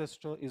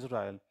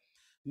Israel,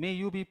 may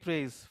you be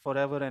praised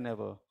forever and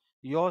ever.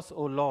 Yours,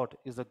 O Lord,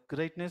 is the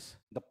greatness,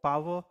 the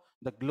power,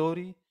 the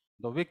glory,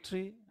 the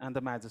victory, and the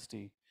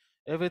majesty.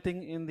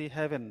 Everything in the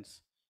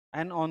heavens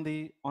and on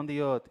the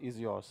earth is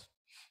yours,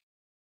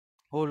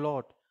 O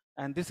Lord,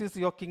 and this is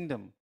your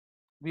kingdom.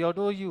 We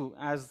adore you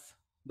as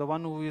the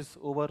one who is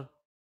over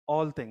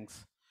all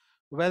things.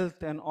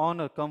 Wealth and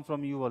honor come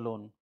from you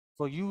alone,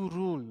 for you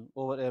rule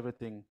over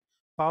everything.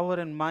 Power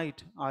and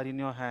might are in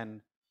your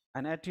hand,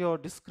 and at your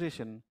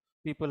discretion,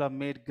 people are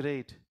made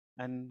great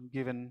and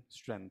given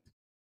strength.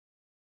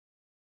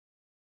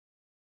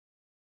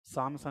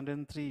 Psalm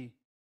 103,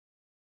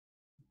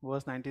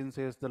 verse 19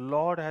 says, the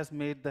Lord has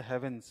made the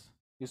heavens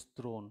his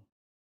throne,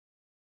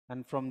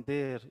 and from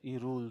there he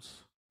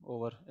rules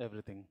over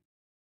everything.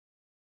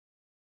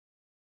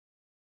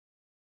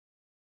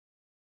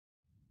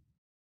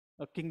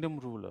 A kingdom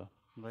ruler,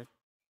 right?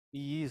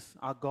 He is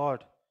our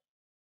God,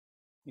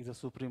 is a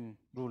supreme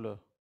ruler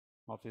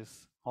of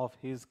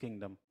his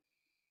kingdom.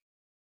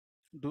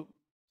 Do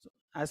so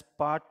as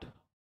part.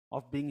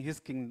 of being his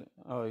king,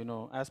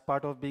 as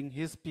part of being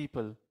his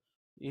people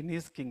in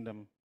his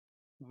kingdom,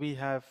 we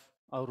have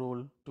a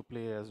role to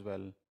play as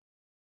well,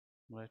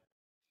 right?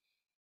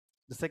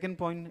 The second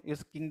point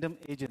is kingdom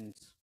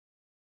agents.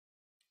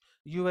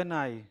 You and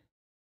I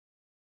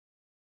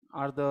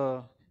are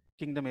the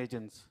kingdom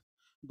agents.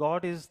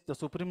 God is the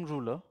supreme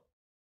ruler,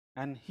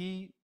 and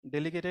he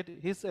delegated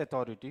his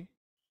authority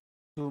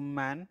to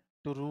man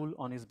to rule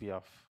on his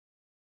behalf,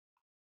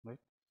 right?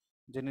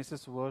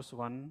 Genesis verse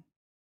 1,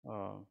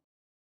 uh,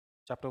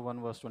 chapter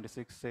 1, verse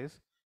 26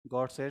 says,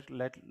 God said,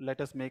 let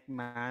us make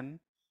man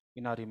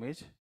in our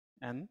image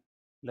and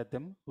let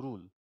them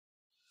rule.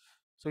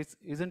 So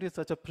isn't it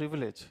such a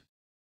privilege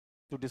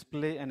to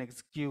display and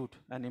execute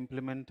and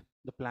implement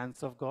the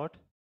plans of God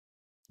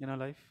in our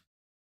life?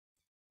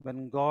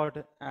 When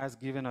God has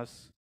given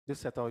us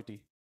this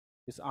authority,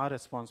 it's our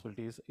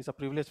responsibility, it's a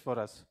privilege for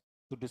us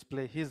to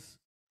display His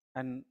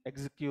and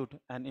execute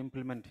and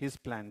implement His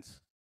plans.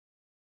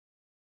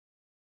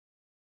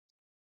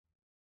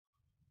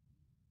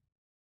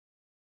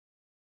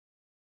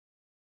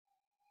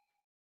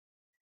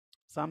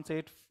 Psalms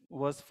 8,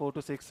 verse 4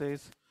 to 6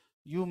 says,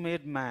 you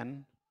made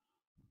man,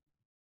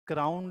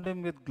 crowned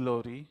him with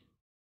glory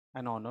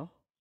and honor,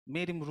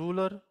 made him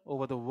ruler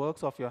over the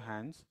works of your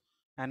hands,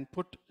 and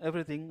put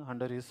everything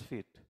under his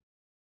feet.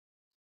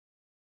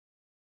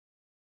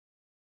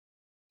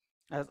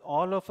 As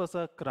all of us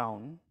are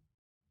crowned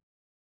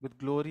with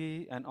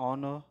glory and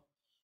honor,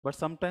 but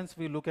sometimes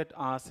we look at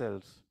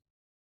ourselves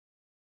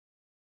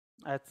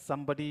as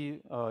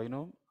somebody,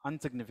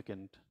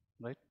 insignificant,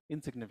 right?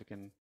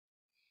 Insignificant.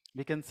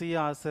 We can see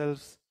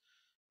ourselves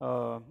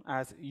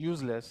as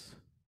useless,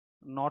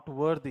 not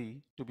worthy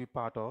to be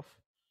part of,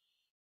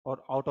 or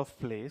out of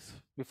place.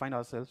 We find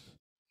ourselves.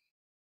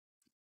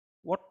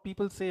 What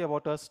people say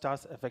about us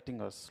starts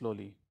affecting us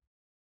slowly.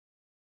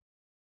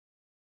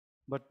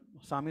 But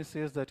Psalmist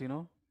says that,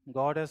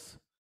 God has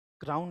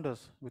crowned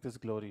us with His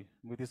glory,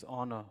 with His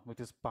honor, with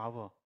His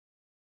power,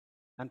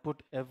 and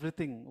put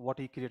everything what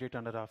He created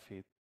under our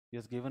feet. He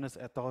has given us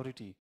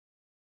authority.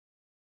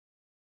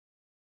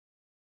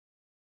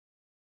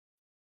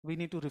 We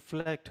need to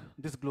reflect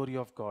this glory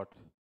of God,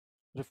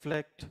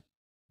 reflect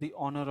the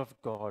honor of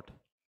God,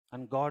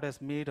 and God has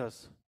made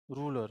us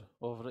ruler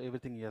over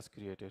everything He has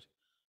created.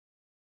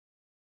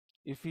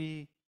 If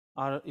we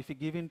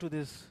give into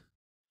this,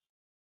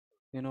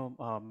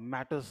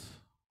 matters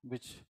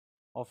which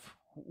of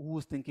who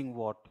is thinking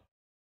what,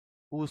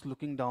 who is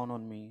looking down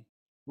on me,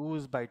 who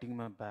is biting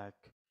my back,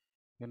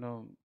 you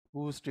know,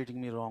 who is treating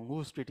me wrong,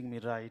 who is treating me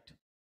right,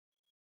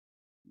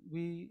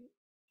 we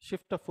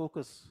shift our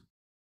focus.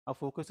 Our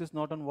focus is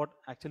not on what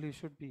actually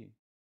should be.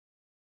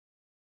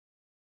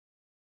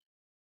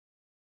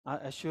 Our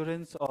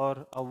assurance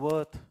or our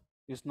worth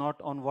is not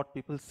on what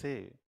people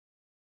say,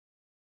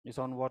 it's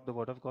on what the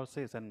Word of God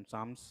says. And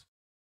Psalms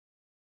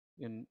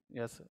in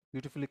yes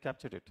beautifully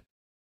captured it.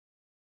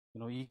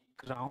 He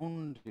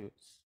crowned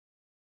us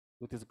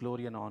with His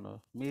glory and honor,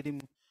 made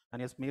him,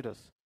 and He has made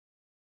us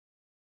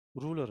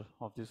ruler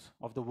of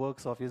the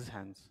works of His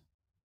hands.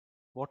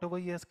 Whatever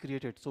He has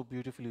created so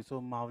beautifully, so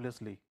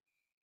marvelously,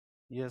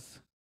 He has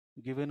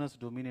given us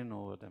dominion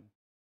over them.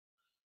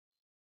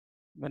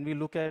 When we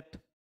look at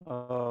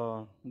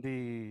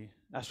the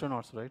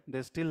astronauts, right,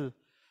 they still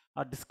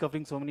are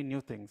discovering so many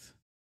new things,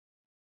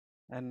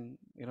 and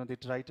they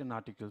write an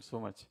article so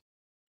much.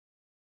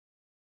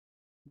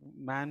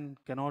 Man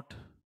cannot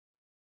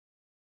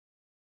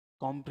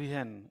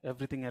comprehend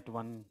everything at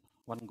one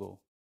go.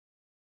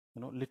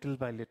 Little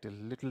by little,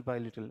 little by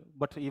little.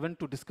 But even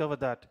to discover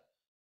that,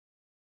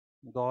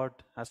 God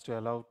has to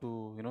allow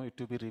to it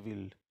to be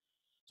revealed.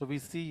 So we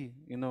see,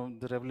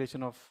 the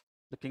revelation of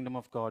the kingdom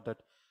of God, that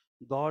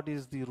God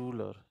is the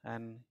ruler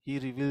and He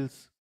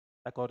reveals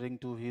according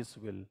to His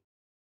will.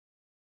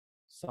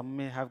 Some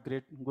may have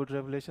good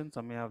revelation,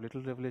 some may have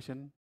little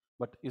revelation,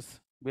 but it's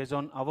based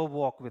on our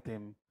walk with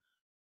Him.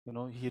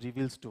 He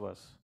reveals to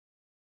us.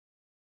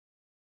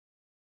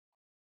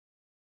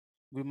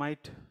 We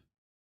might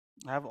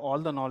have all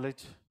the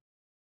knowledge,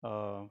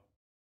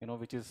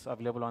 which is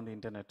available on the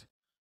internet,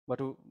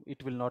 but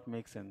it will not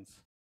make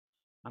sense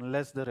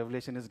unless the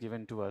revelation is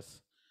given to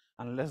us.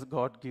 Unless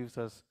God gives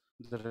us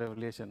the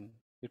revelation,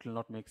 it will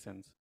not make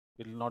sense.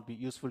 It will not be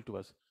useful to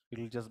us. It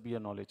will just be a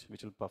knowledge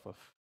which will puff up.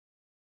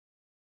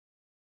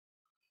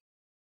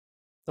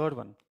 Third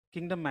one,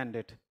 kingdom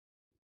mandate.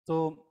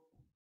 So,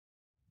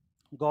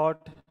 God,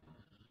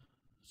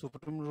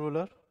 supreme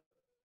ruler,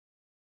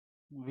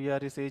 we are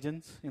His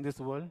agents in this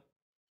world,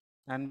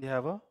 and we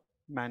have a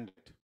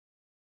mandate.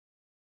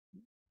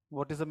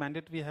 What is the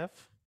mandate we have,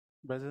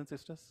 brothers and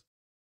sisters?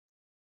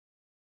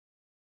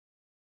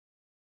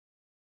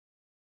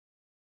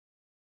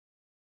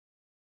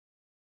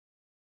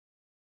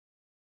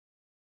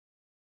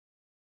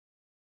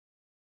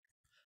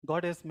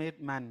 God has made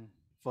man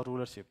for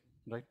rulership,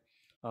 right?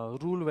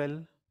 Rule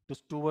well, to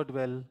steward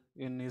well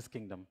in His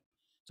kingdom.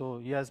 So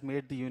He has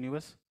made the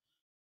universe.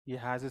 He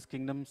has His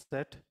kingdom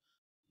set.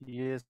 He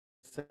has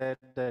said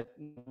that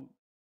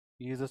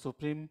He is a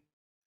supreme.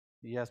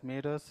 He has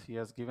made us, He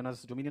has given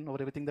us dominion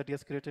over everything that He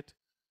has created.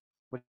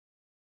 But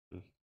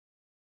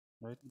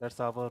right, that's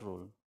our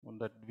role, and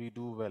that we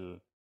do well,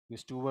 we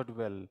steward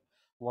well,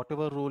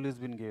 whatever role has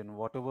been given,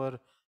 whatever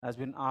has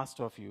been asked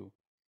of you,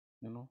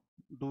 you know,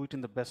 do it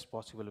in the best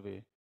possible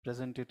way,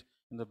 present it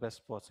in the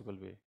best possible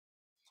way.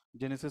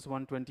 Genesis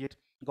 1:28,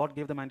 God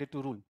gave the mandate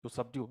to rule, to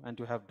subdue, and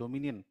to have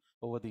dominion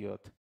over the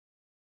earth.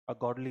 A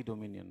godly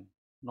dominion,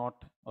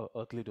 not a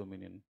earthly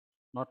dominion.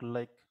 Not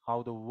like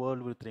how the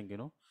world will think,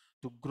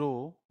 To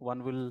grow,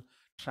 one will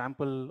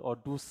trample or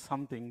do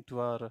something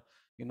to our,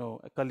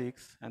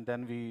 colleagues, and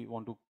then we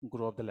want to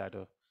grow up the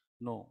ladder.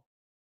 No,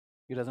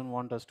 He doesn't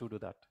want us to do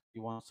that. He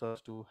wants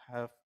us to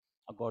have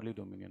a godly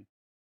dominion.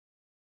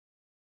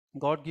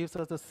 God gives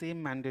us the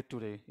same mandate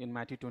today in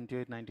Matthew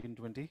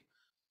 28:19-20.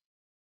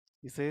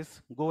 He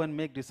says, "Go and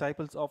make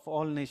disciples of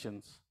all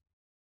nations."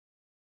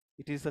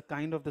 It is a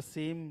kind of the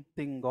same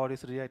thing God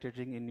is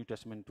reiterating in New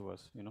Testament to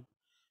us.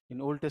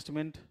 In Old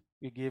Testament,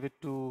 He gave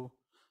it to,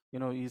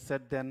 He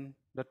said then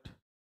that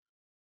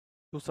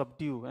to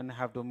subdue and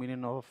have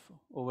dominion of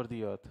over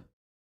the earth.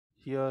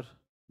 Here,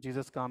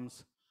 Jesus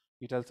comes.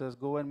 He tells us,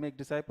 "Go and make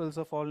disciples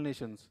of all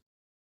nations."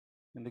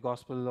 In the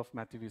Gospel of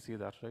Matthew, we see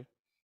that, right?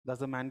 That's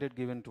the mandate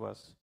given to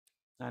us,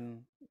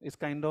 and it's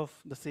kind of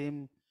the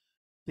same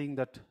thing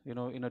that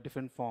in a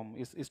different form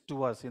is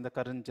to us in the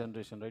current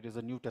generation, right? Is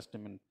the New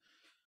Testament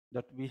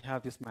that we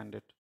have this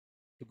mandate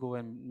to go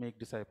and make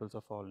disciples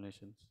of all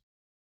nations.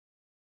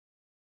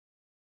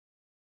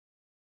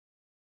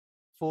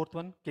 Fourth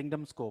one,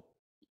 kingdom scope.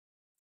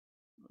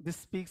 This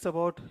speaks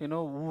about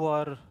who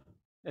are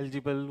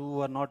eligible,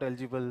 who are not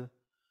eligible,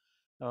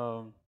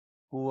 um,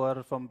 who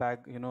are from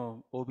back,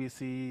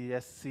 OBC,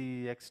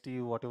 SC,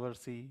 XT, whatever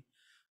C,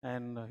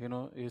 and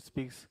it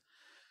speaks.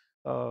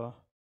 Uh,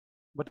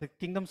 but the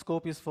kingdom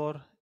scope is for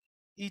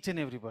each and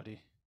everybody.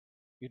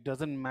 It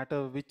doesn't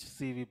matter which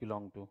C we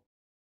belong to,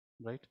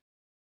 right?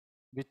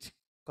 Which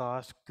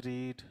caste,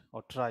 creed,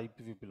 or tribe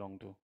we belong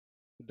to.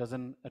 It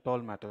doesn't at all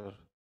matter.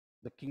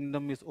 The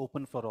kingdom is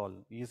open for all.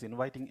 He is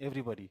inviting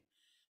everybody.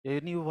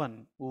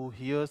 Anyone who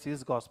hears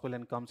His gospel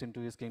and comes into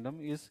His kingdom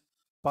is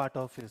part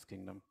of His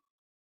kingdom,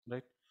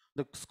 right?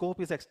 The scope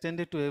is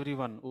extended to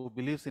everyone who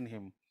believes in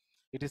Him.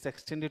 It is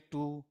extended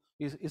to,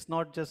 it's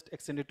not just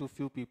extended to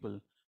few people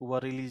who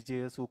are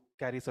religious, who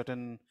carry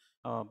certain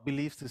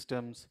belief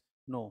systems.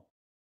 No,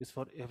 it's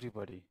for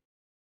everybody.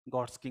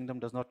 God's kingdom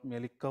does not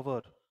merely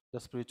cover the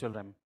spiritual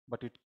realm,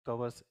 but it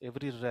covers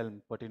every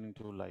realm pertaining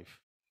to life.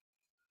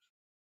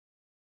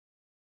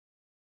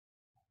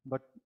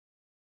 But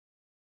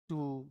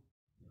to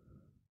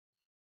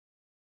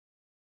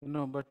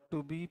but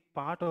to be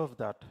part of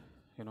that,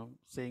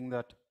 saying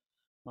that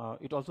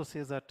it also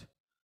says that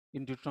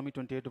in Deuteronomy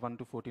 28, 1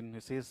 to 14,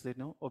 it says that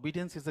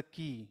obedience is the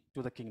key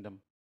to the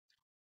kingdom.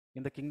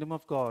 In the kingdom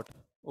of God,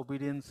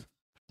 obedience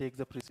takes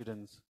the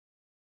precedence.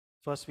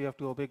 First, we have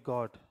to obey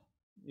God,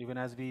 even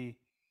as we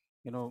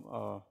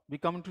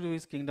come into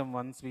His kingdom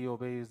once we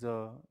obey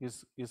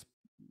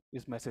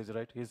His message,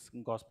 right? His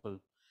gospel.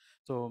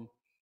 So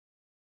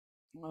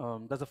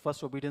that's the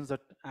first obedience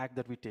that act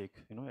that we take.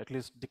 At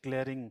least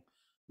declaring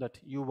that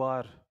you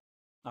are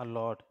our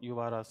Lord, you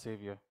are our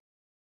Savior.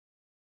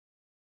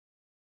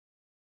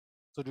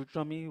 So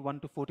Deuteronomy 1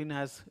 to 14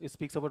 it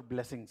speaks about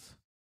blessings.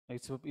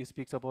 It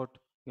speaks about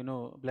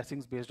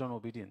blessings based on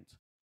obedience,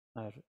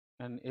 uh,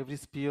 and every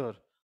sphere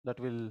that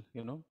will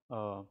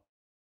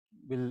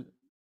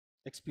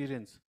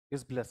experience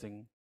His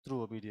blessing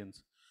through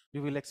obedience. We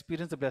will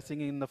experience the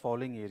blessing in the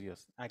following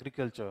areas: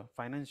 agriculture,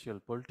 financial,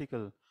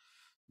 political,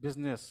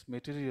 business,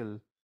 material,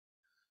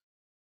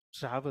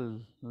 travel,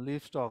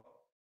 livestock,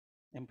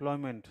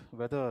 employment,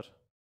 weather,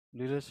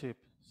 leadership,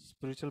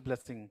 spiritual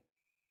blessing.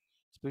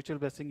 Spiritual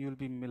blessing, you will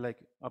be like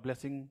a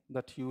blessing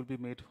that you will be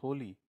made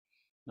holy.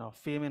 Now,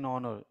 fame and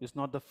honor is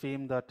not the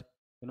fame that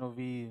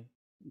we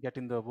get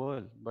in the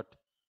world, but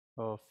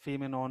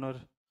fame and honor,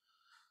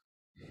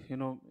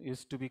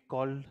 is to be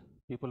called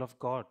people of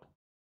God.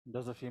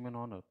 Does the fame and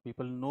honor.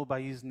 People know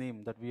by His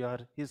name that we are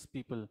His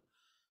people,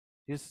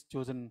 His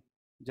chosen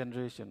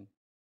generation,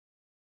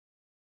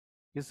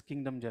 His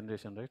kingdom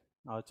generation, right?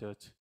 Our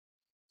church.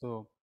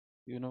 So,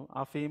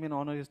 our fame and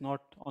honor is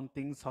not on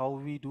things how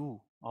we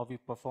do, how we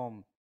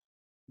perform,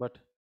 but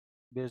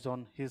based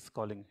on His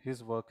calling,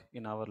 His work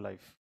in our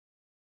life.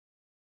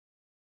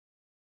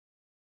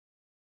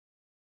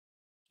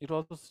 It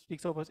also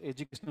speaks about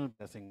educational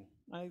blessing.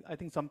 I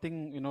think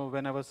something,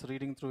 when I was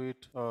reading through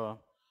it,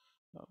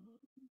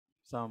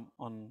 some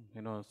on,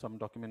 some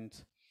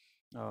documents,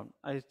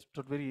 I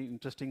thought very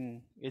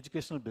interesting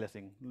educational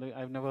blessing. Like,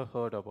 I've never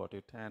heard about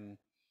it. And,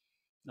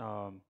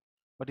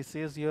 but it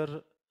says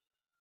here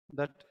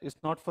that it's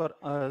not for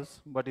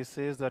us, but it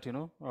says that,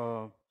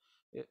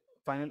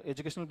 final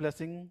educational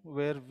blessing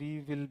where we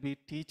will be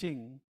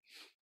teaching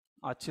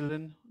our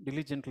children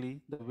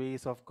diligently the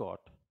ways of God.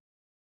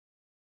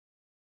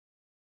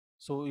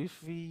 So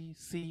if we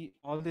see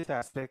all these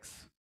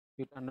aspects,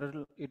 it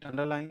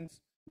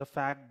underlines the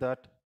fact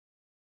that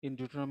in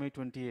Deuteronomy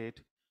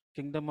 28,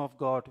 kingdom of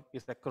God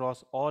is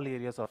across all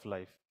areas of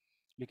life.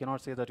 We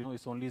cannot say that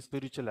it's only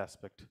spiritual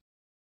aspect.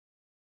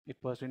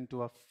 It pertains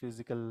to a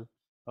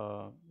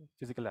uh,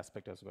 physical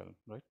aspect as well,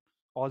 right?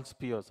 All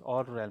spheres,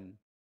 all realm.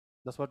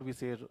 That's what we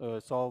say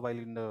saw while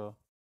in the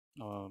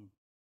um,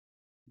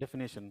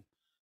 definition,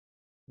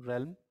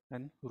 realm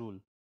and rule,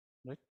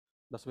 right?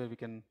 That's where we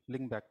can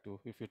link back to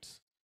if it's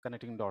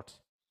connecting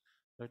dots,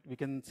 right? We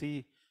can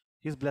see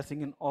his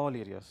blessing in all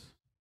areas.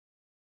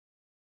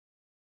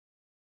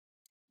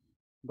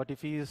 But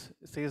if he is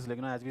says,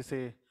 like, as we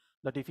say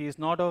that if he is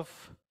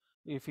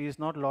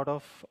not Lord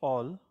of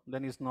all,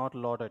 then he's not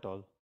Lord at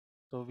all.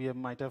 So we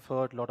might have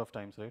heard a lot of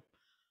times, right?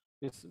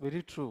 It's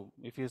very true.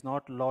 If he is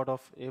not Lord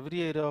of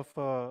every area of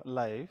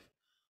life,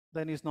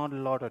 then he's not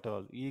Lord at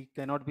all. He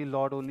cannot be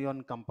Lord only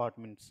on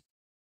compartments.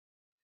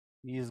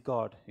 He is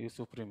God. He is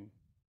supreme.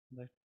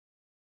 Right?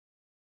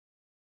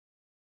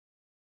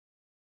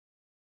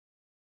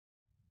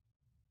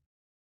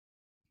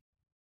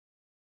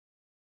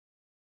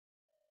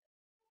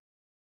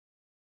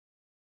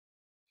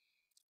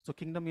 So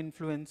kingdom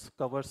influence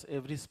covers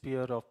every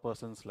sphere of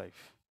person's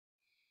life.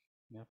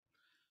 Yeah.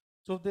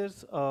 So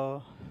there's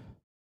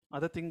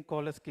other thing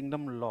called as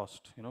kingdom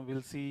lost.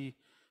 We'll see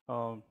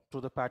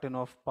through the pattern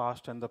of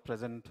past and the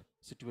present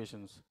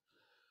situations.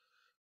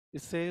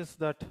 It says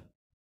that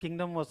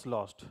kingdom was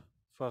lost.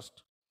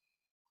 First,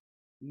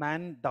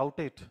 man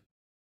doubted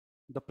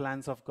the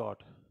plans of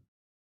God.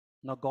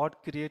 Now God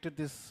created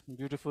this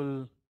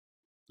beautiful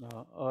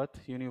earth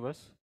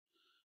universe.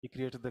 He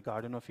created the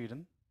Garden of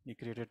Eden. He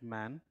created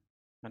man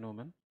and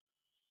woman.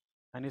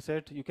 And he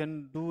said, you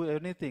can do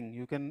anything,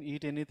 you can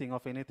eat anything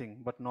of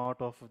anything, but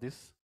not of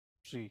this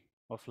tree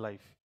of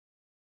life.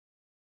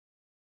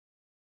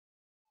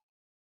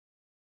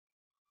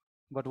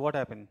 But what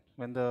happened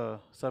when the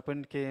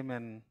serpent came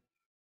and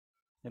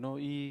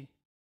he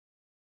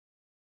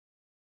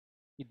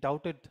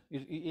doubted,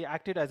 he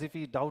acted as if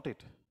he doubted,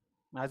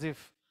 as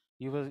if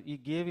he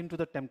gave into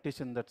the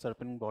temptation that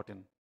serpent brought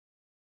in,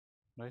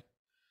 right?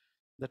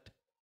 That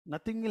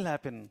nothing will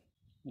happen.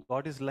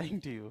 God is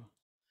lying to you.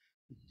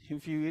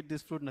 If you eat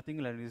this fruit, nothing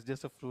will happen. It's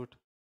just a fruit.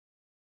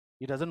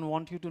 He doesn't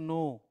want you to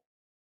know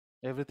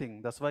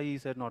everything. That's why he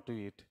said not to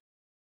eat.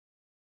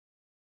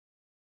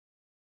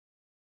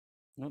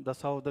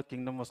 That's how the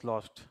kingdom was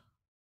lost.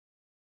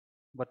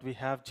 But we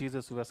have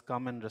Jesus who has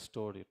come and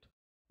restored it.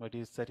 But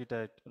he set it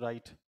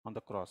right on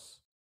the cross.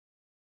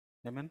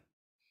 Amen.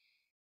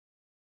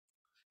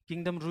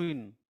 Kingdom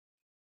ruin.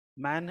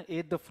 Man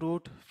ate the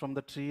fruit from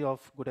the tree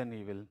of good and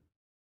evil.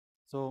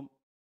 So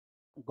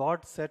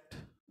God set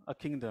a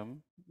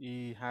kingdom.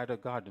 He had a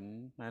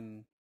garden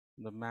and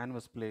the man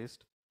was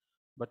placed.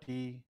 But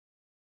he,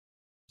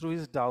 through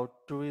his doubt,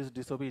 through his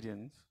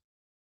disobedience,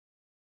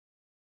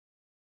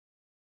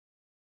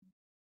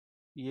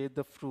 he ate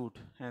the fruit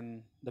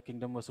and the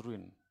kingdom was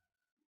ruined.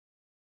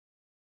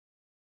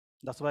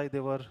 That's why they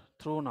were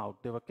thrown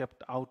out. They were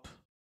kept out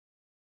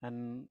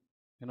and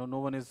no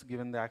one is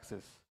given the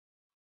access.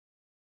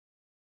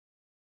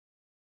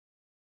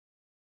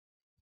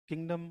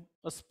 Kingdom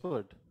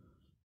whispered.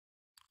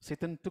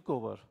 Satan took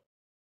over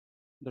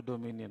the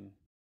dominion.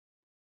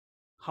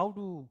 How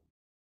do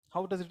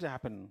how does it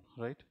happen,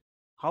 right?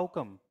 How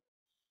come?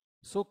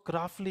 So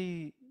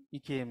craftily he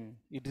came,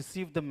 he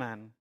deceived the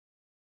man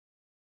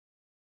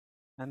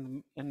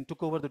and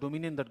took over the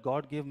dominion that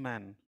God gave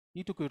man.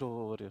 He took it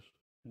over here,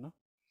 you know.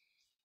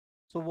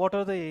 So what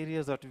are the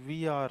areas that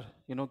we are,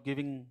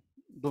 giving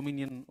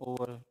dominion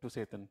over to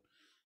Satan?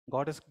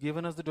 God has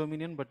given us the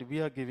dominion, but we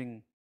are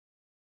giving.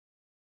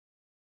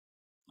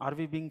 Are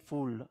we being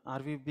fooled?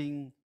 Are we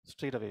being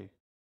strayed away?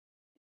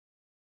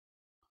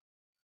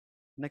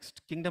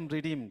 Next, kingdom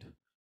redeemed.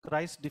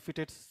 Christ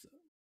defeated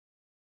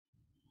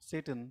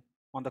Satan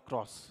on the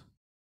cross.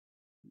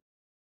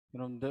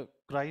 The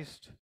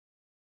Christ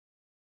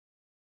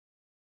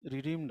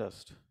redeemed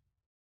us,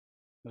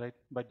 right,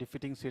 by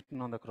defeating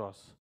Satan on the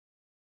cross.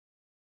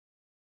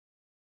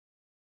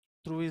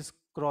 Through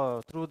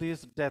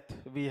his death,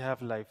 we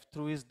have life.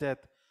 Through his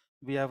death,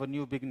 we have a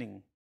new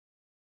beginning.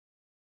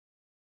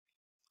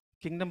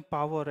 Kingdom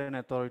power and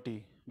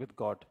authority with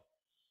God.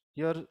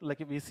 Here,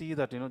 like we see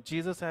that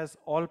Jesus has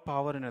all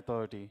power and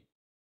authority.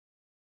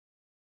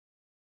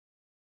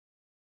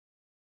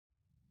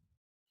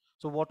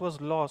 So what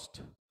was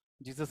lost,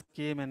 Jesus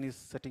came and is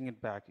setting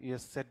it back. He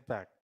has set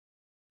back,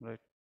 right?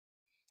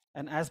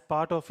 And as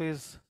part of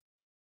his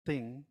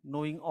thing,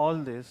 knowing all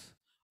this,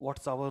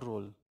 what's our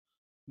role?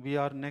 We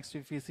are next,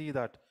 if we see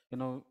that,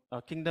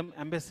 a kingdom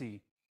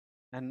embassy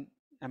and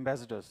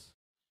ambassadors.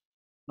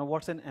 Now,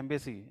 what's an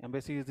embassy?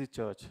 Embassy is the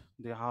church.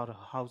 They are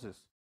houses,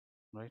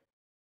 right?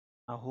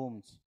 Our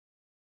homes.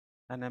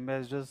 And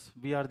ambassadors,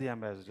 we are the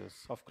ambassadors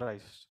of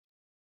Christ.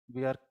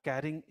 We are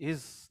carrying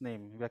his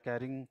name. We are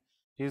carrying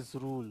his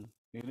rule,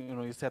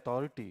 his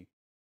authority.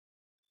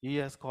 He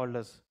has called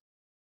us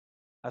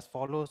as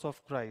followers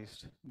of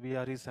Christ. We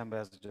are his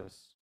ambassadors.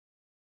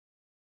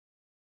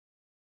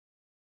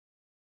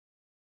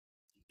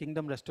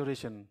 Kingdom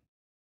restoration.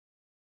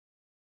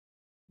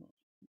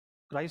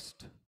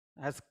 Christ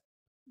has,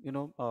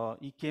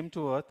 he came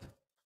to earth,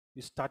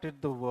 he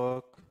started the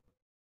work,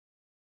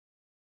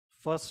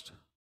 First,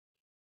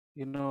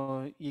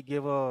 he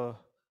gave a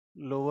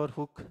lower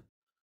hook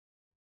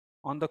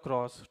on the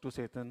cross to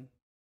Satan,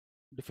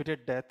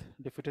 defeated death,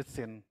 defeated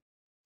sin,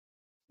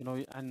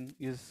 and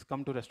is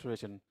come to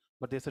restoration.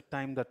 But there's a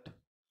time that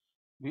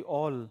we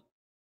all,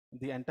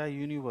 the entire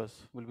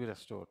universe will be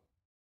restored.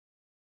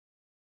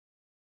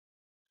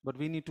 But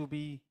we need to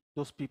be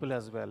those people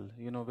as well.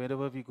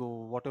 Wherever we go,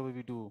 whatever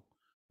we do,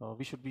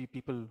 we should be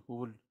people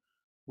who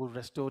will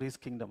restore His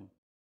kingdom.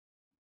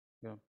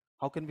 Yeah.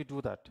 How can we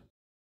do that?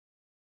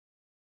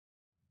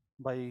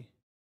 By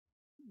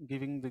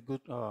giving the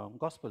good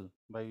gospel,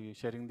 by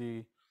sharing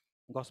the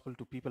gospel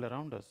to people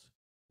around us,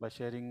 by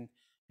sharing,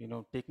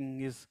 taking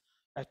His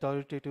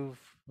authoritative,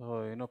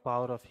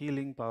 power of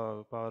healing,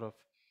 power of,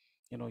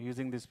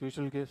 using the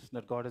spiritual gifts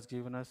that God has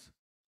given us,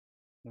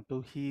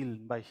 to heal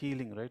by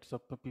healing, right? So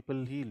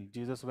people heal.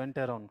 Jesus went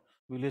around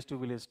village to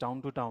village,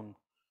 town to town,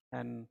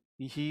 and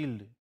He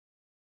healed.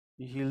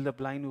 He healed the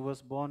blind who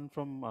was born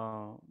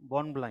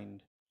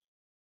blind.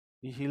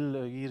 He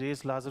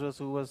raised Lazarus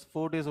who was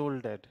 4 days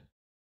old dead.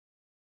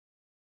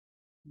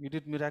 He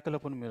did miracle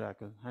upon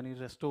miracle, and He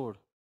restored.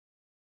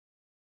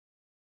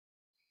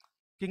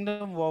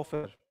 Kingdom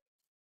warfare.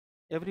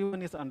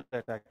 Everyone is under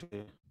attack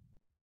today.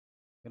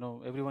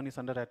 Everyone is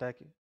under attack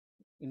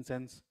in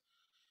sense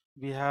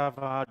we have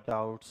our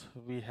doubts,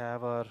 we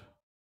have our,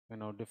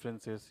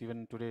 differences.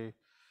 Even today,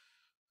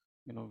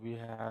 we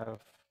have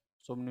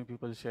so many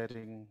people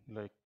sharing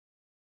like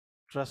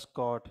trust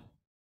God.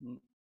 Mm,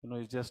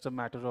 it's just a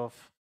matter of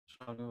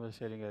Shravani was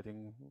sharing. I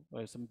think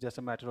it's just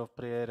a matter of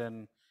prayer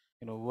and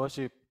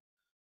worship.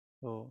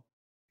 So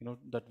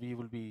that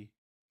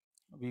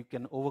we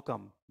can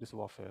overcome this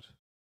warfare.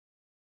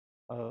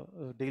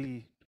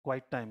 Daily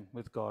quiet time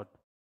with God,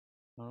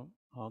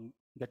 uh,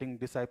 getting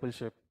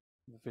discipleship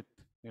with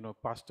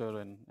pastor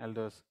and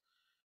elders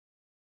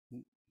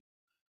mm,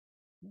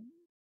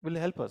 will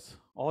help us.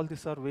 All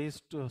these are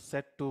ways to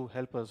set to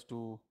help us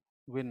to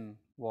win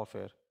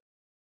warfare.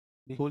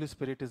 The Holy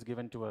Spirit is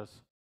given to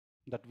us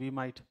that we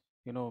might,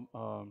 you know,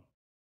 um,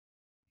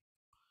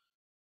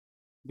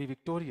 be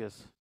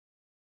victorious.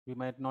 We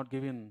might not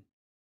give in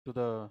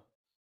to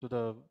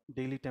the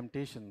daily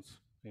temptations.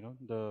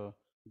 The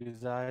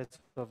desires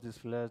of this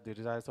flesh, the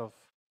desires of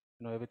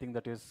everything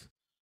that is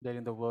there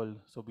in the world,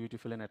 so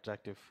beautiful and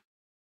attractive.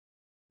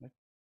 Right?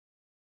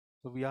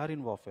 So we are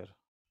in warfare.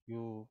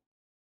 You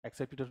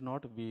accept it or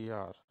not, we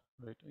are,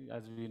 right?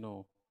 As we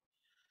know.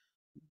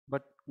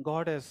 But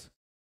God has,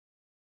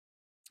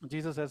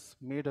 Jesus has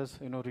made us,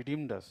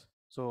 redeemed us.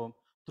 So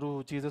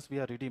through Jesus we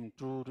are redeemed.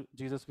 Through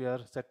Jesus we are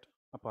set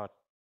apart.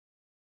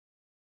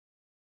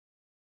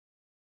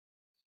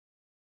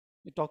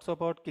 It talks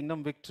about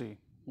kingdom victory.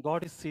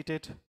 God is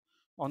seated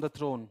on the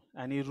throne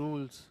and He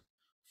rules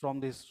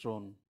from this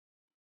throne.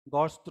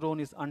 God's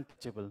throne is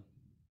untouchable.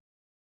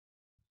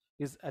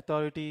 His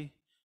authority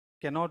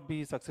cannot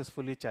be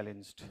successfully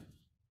challenged.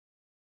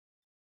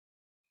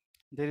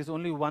 There is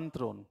only one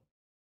throne.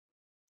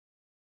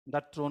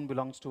 That throne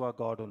belongs to our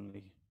God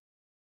only.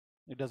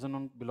 It does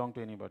not belong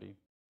to anybody.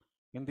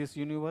 In this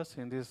universe,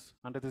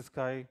 under the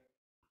sky,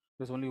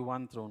 there's only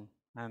one throne,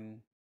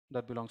 and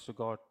that belongs to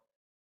God.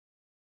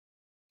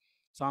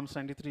 Psalms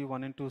 93,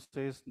 1 and 2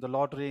 says, "The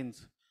Lord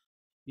reigns.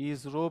 He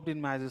is robed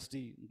in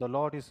majesty. The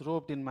Lord is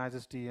robed in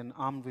majesty and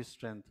armed with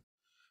strength.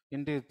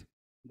 Indeed,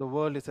 the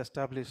world is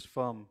established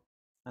firm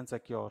and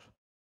secure.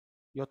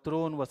 Your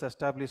throne was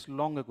established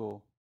long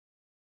ago.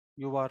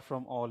 You are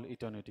from all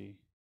eternity."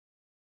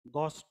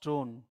 God's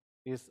throne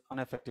is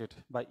unaffected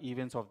by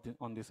events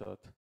on this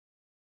earth.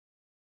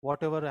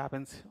 Whatever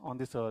happens on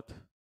this earth,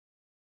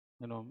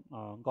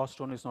 God's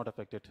throne is not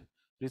affected.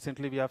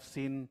 Recently, we have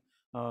seen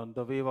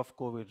the wave of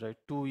COVID, right?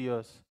 2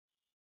 years,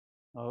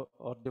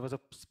 or there was a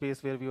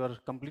space where we were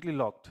completely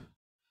locked,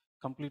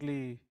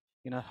 completely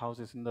in our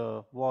houses, in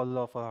the wall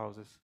of our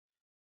houses.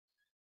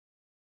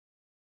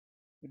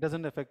 It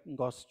doesn't affect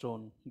God's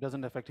throne. It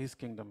doesn't affect His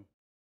kingdom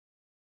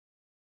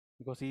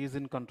because He is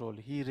in control.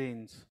 He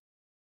reigns.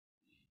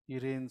 He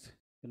reigns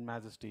in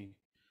majesty.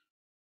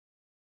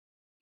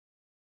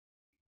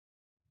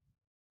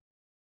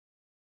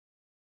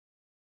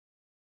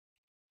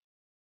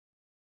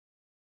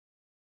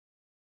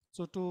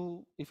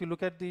 So, if you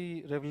look at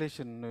the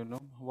Revelation,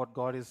 what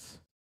God is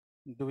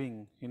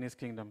doing in His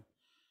kingdom,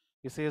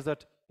 He says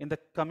that in the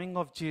coming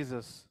of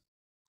Jesus,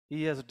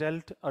 He has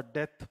dealt a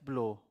death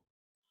blow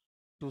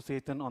to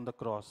Satan on the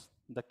cross.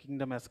 The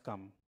kingdom has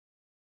come.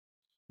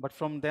 But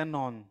from then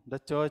on, the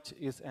church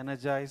is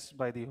energized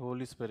by the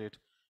Holy Spirit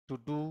to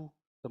do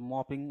the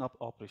mopping up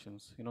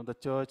operations. The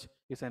church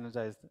is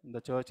energized.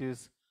 The church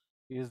is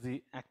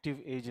the active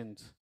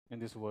agent in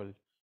this world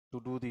to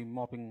do the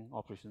mopping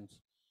operations,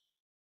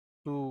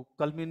 to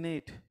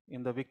culminate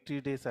in the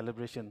Victory Day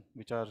celebration,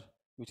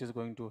 which is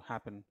going to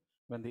happen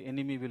when the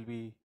enemy will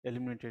be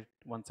eliminated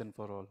once and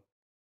for all.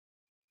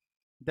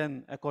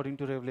 Then, according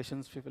to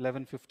Revelation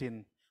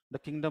 11:15, the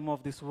kingdom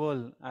of this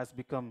world has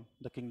become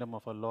the kingdom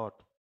of our Lord,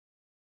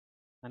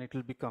 and it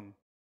will become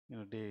in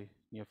a day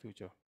near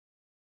future.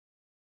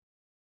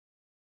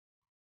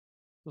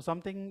 So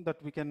something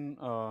that we can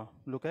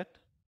look at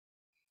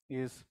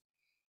is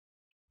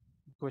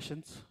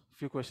questions,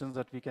 few questions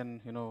that we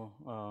can,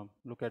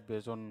 look at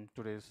based on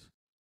today's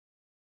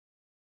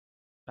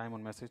time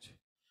on message.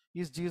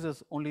 Is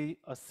Jesus only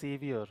a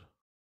savior,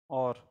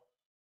 or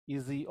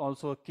is he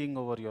also a king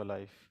over your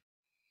life?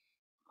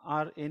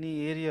 Are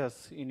any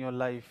areas in your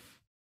life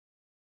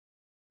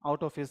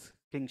out of his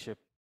kingship?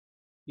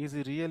 Is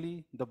he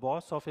really the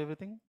boss of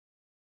everything?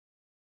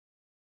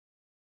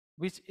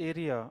 Which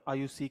area are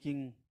you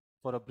seeking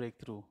for a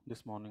breakthrough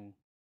this morning?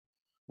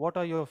 What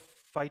are you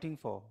fighting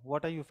for?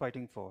 What are you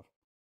fighting for?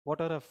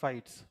 What are our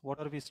fights? What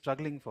are we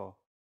struggling for?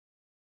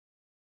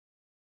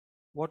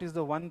 What is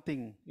the one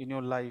thing in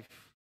your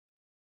life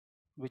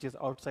which is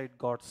outside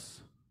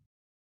God's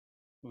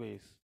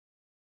ways?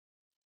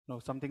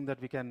 Something that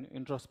we can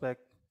introspect,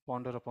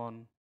 ponder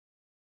upon,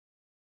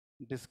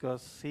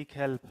 discuss, seek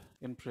help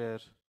in prayer.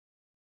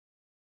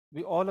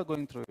 We all are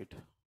going through it.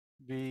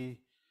 We,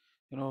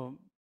 you know,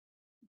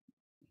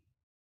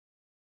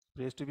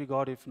 praise to be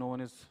God if no one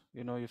is,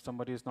 if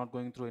somebody is not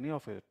going through any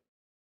of it.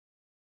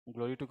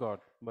 Glory to God.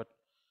 But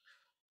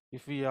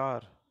if we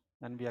are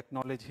and we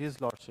acknowledge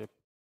His Lordship,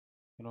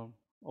 you know,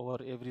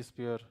 over every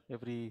sphere,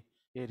 every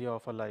area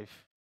of our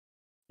life,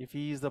 if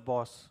He is the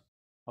boss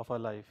of our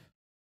life,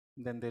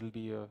 then there will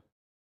be a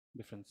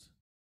difference.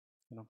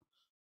 You know.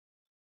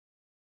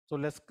 So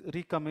let's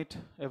recommit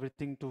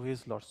everything to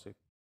His Lordship,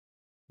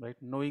 right?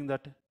 Knowing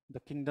that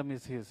the kingdom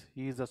is His.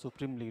 He is the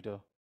supreme leader.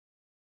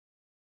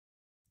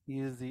 He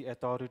is the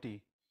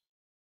authority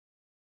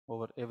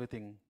over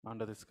everything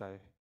under the sky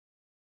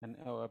and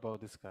above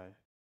the sky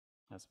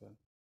as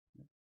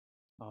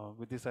well.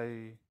 With this,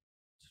 I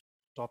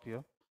stop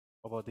here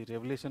about the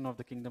revelation of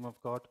the kingdom of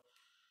God.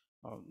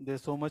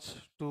 There's so much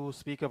to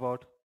speak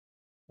about,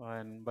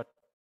 but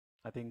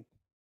I think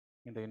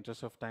in the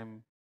interest of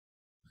time,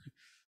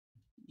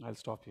 I'll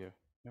stop here.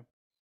 Yeah.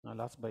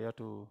 I'll ask Baya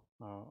to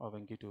or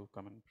Venki to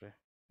come and pray.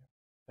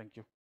 Thank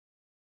you.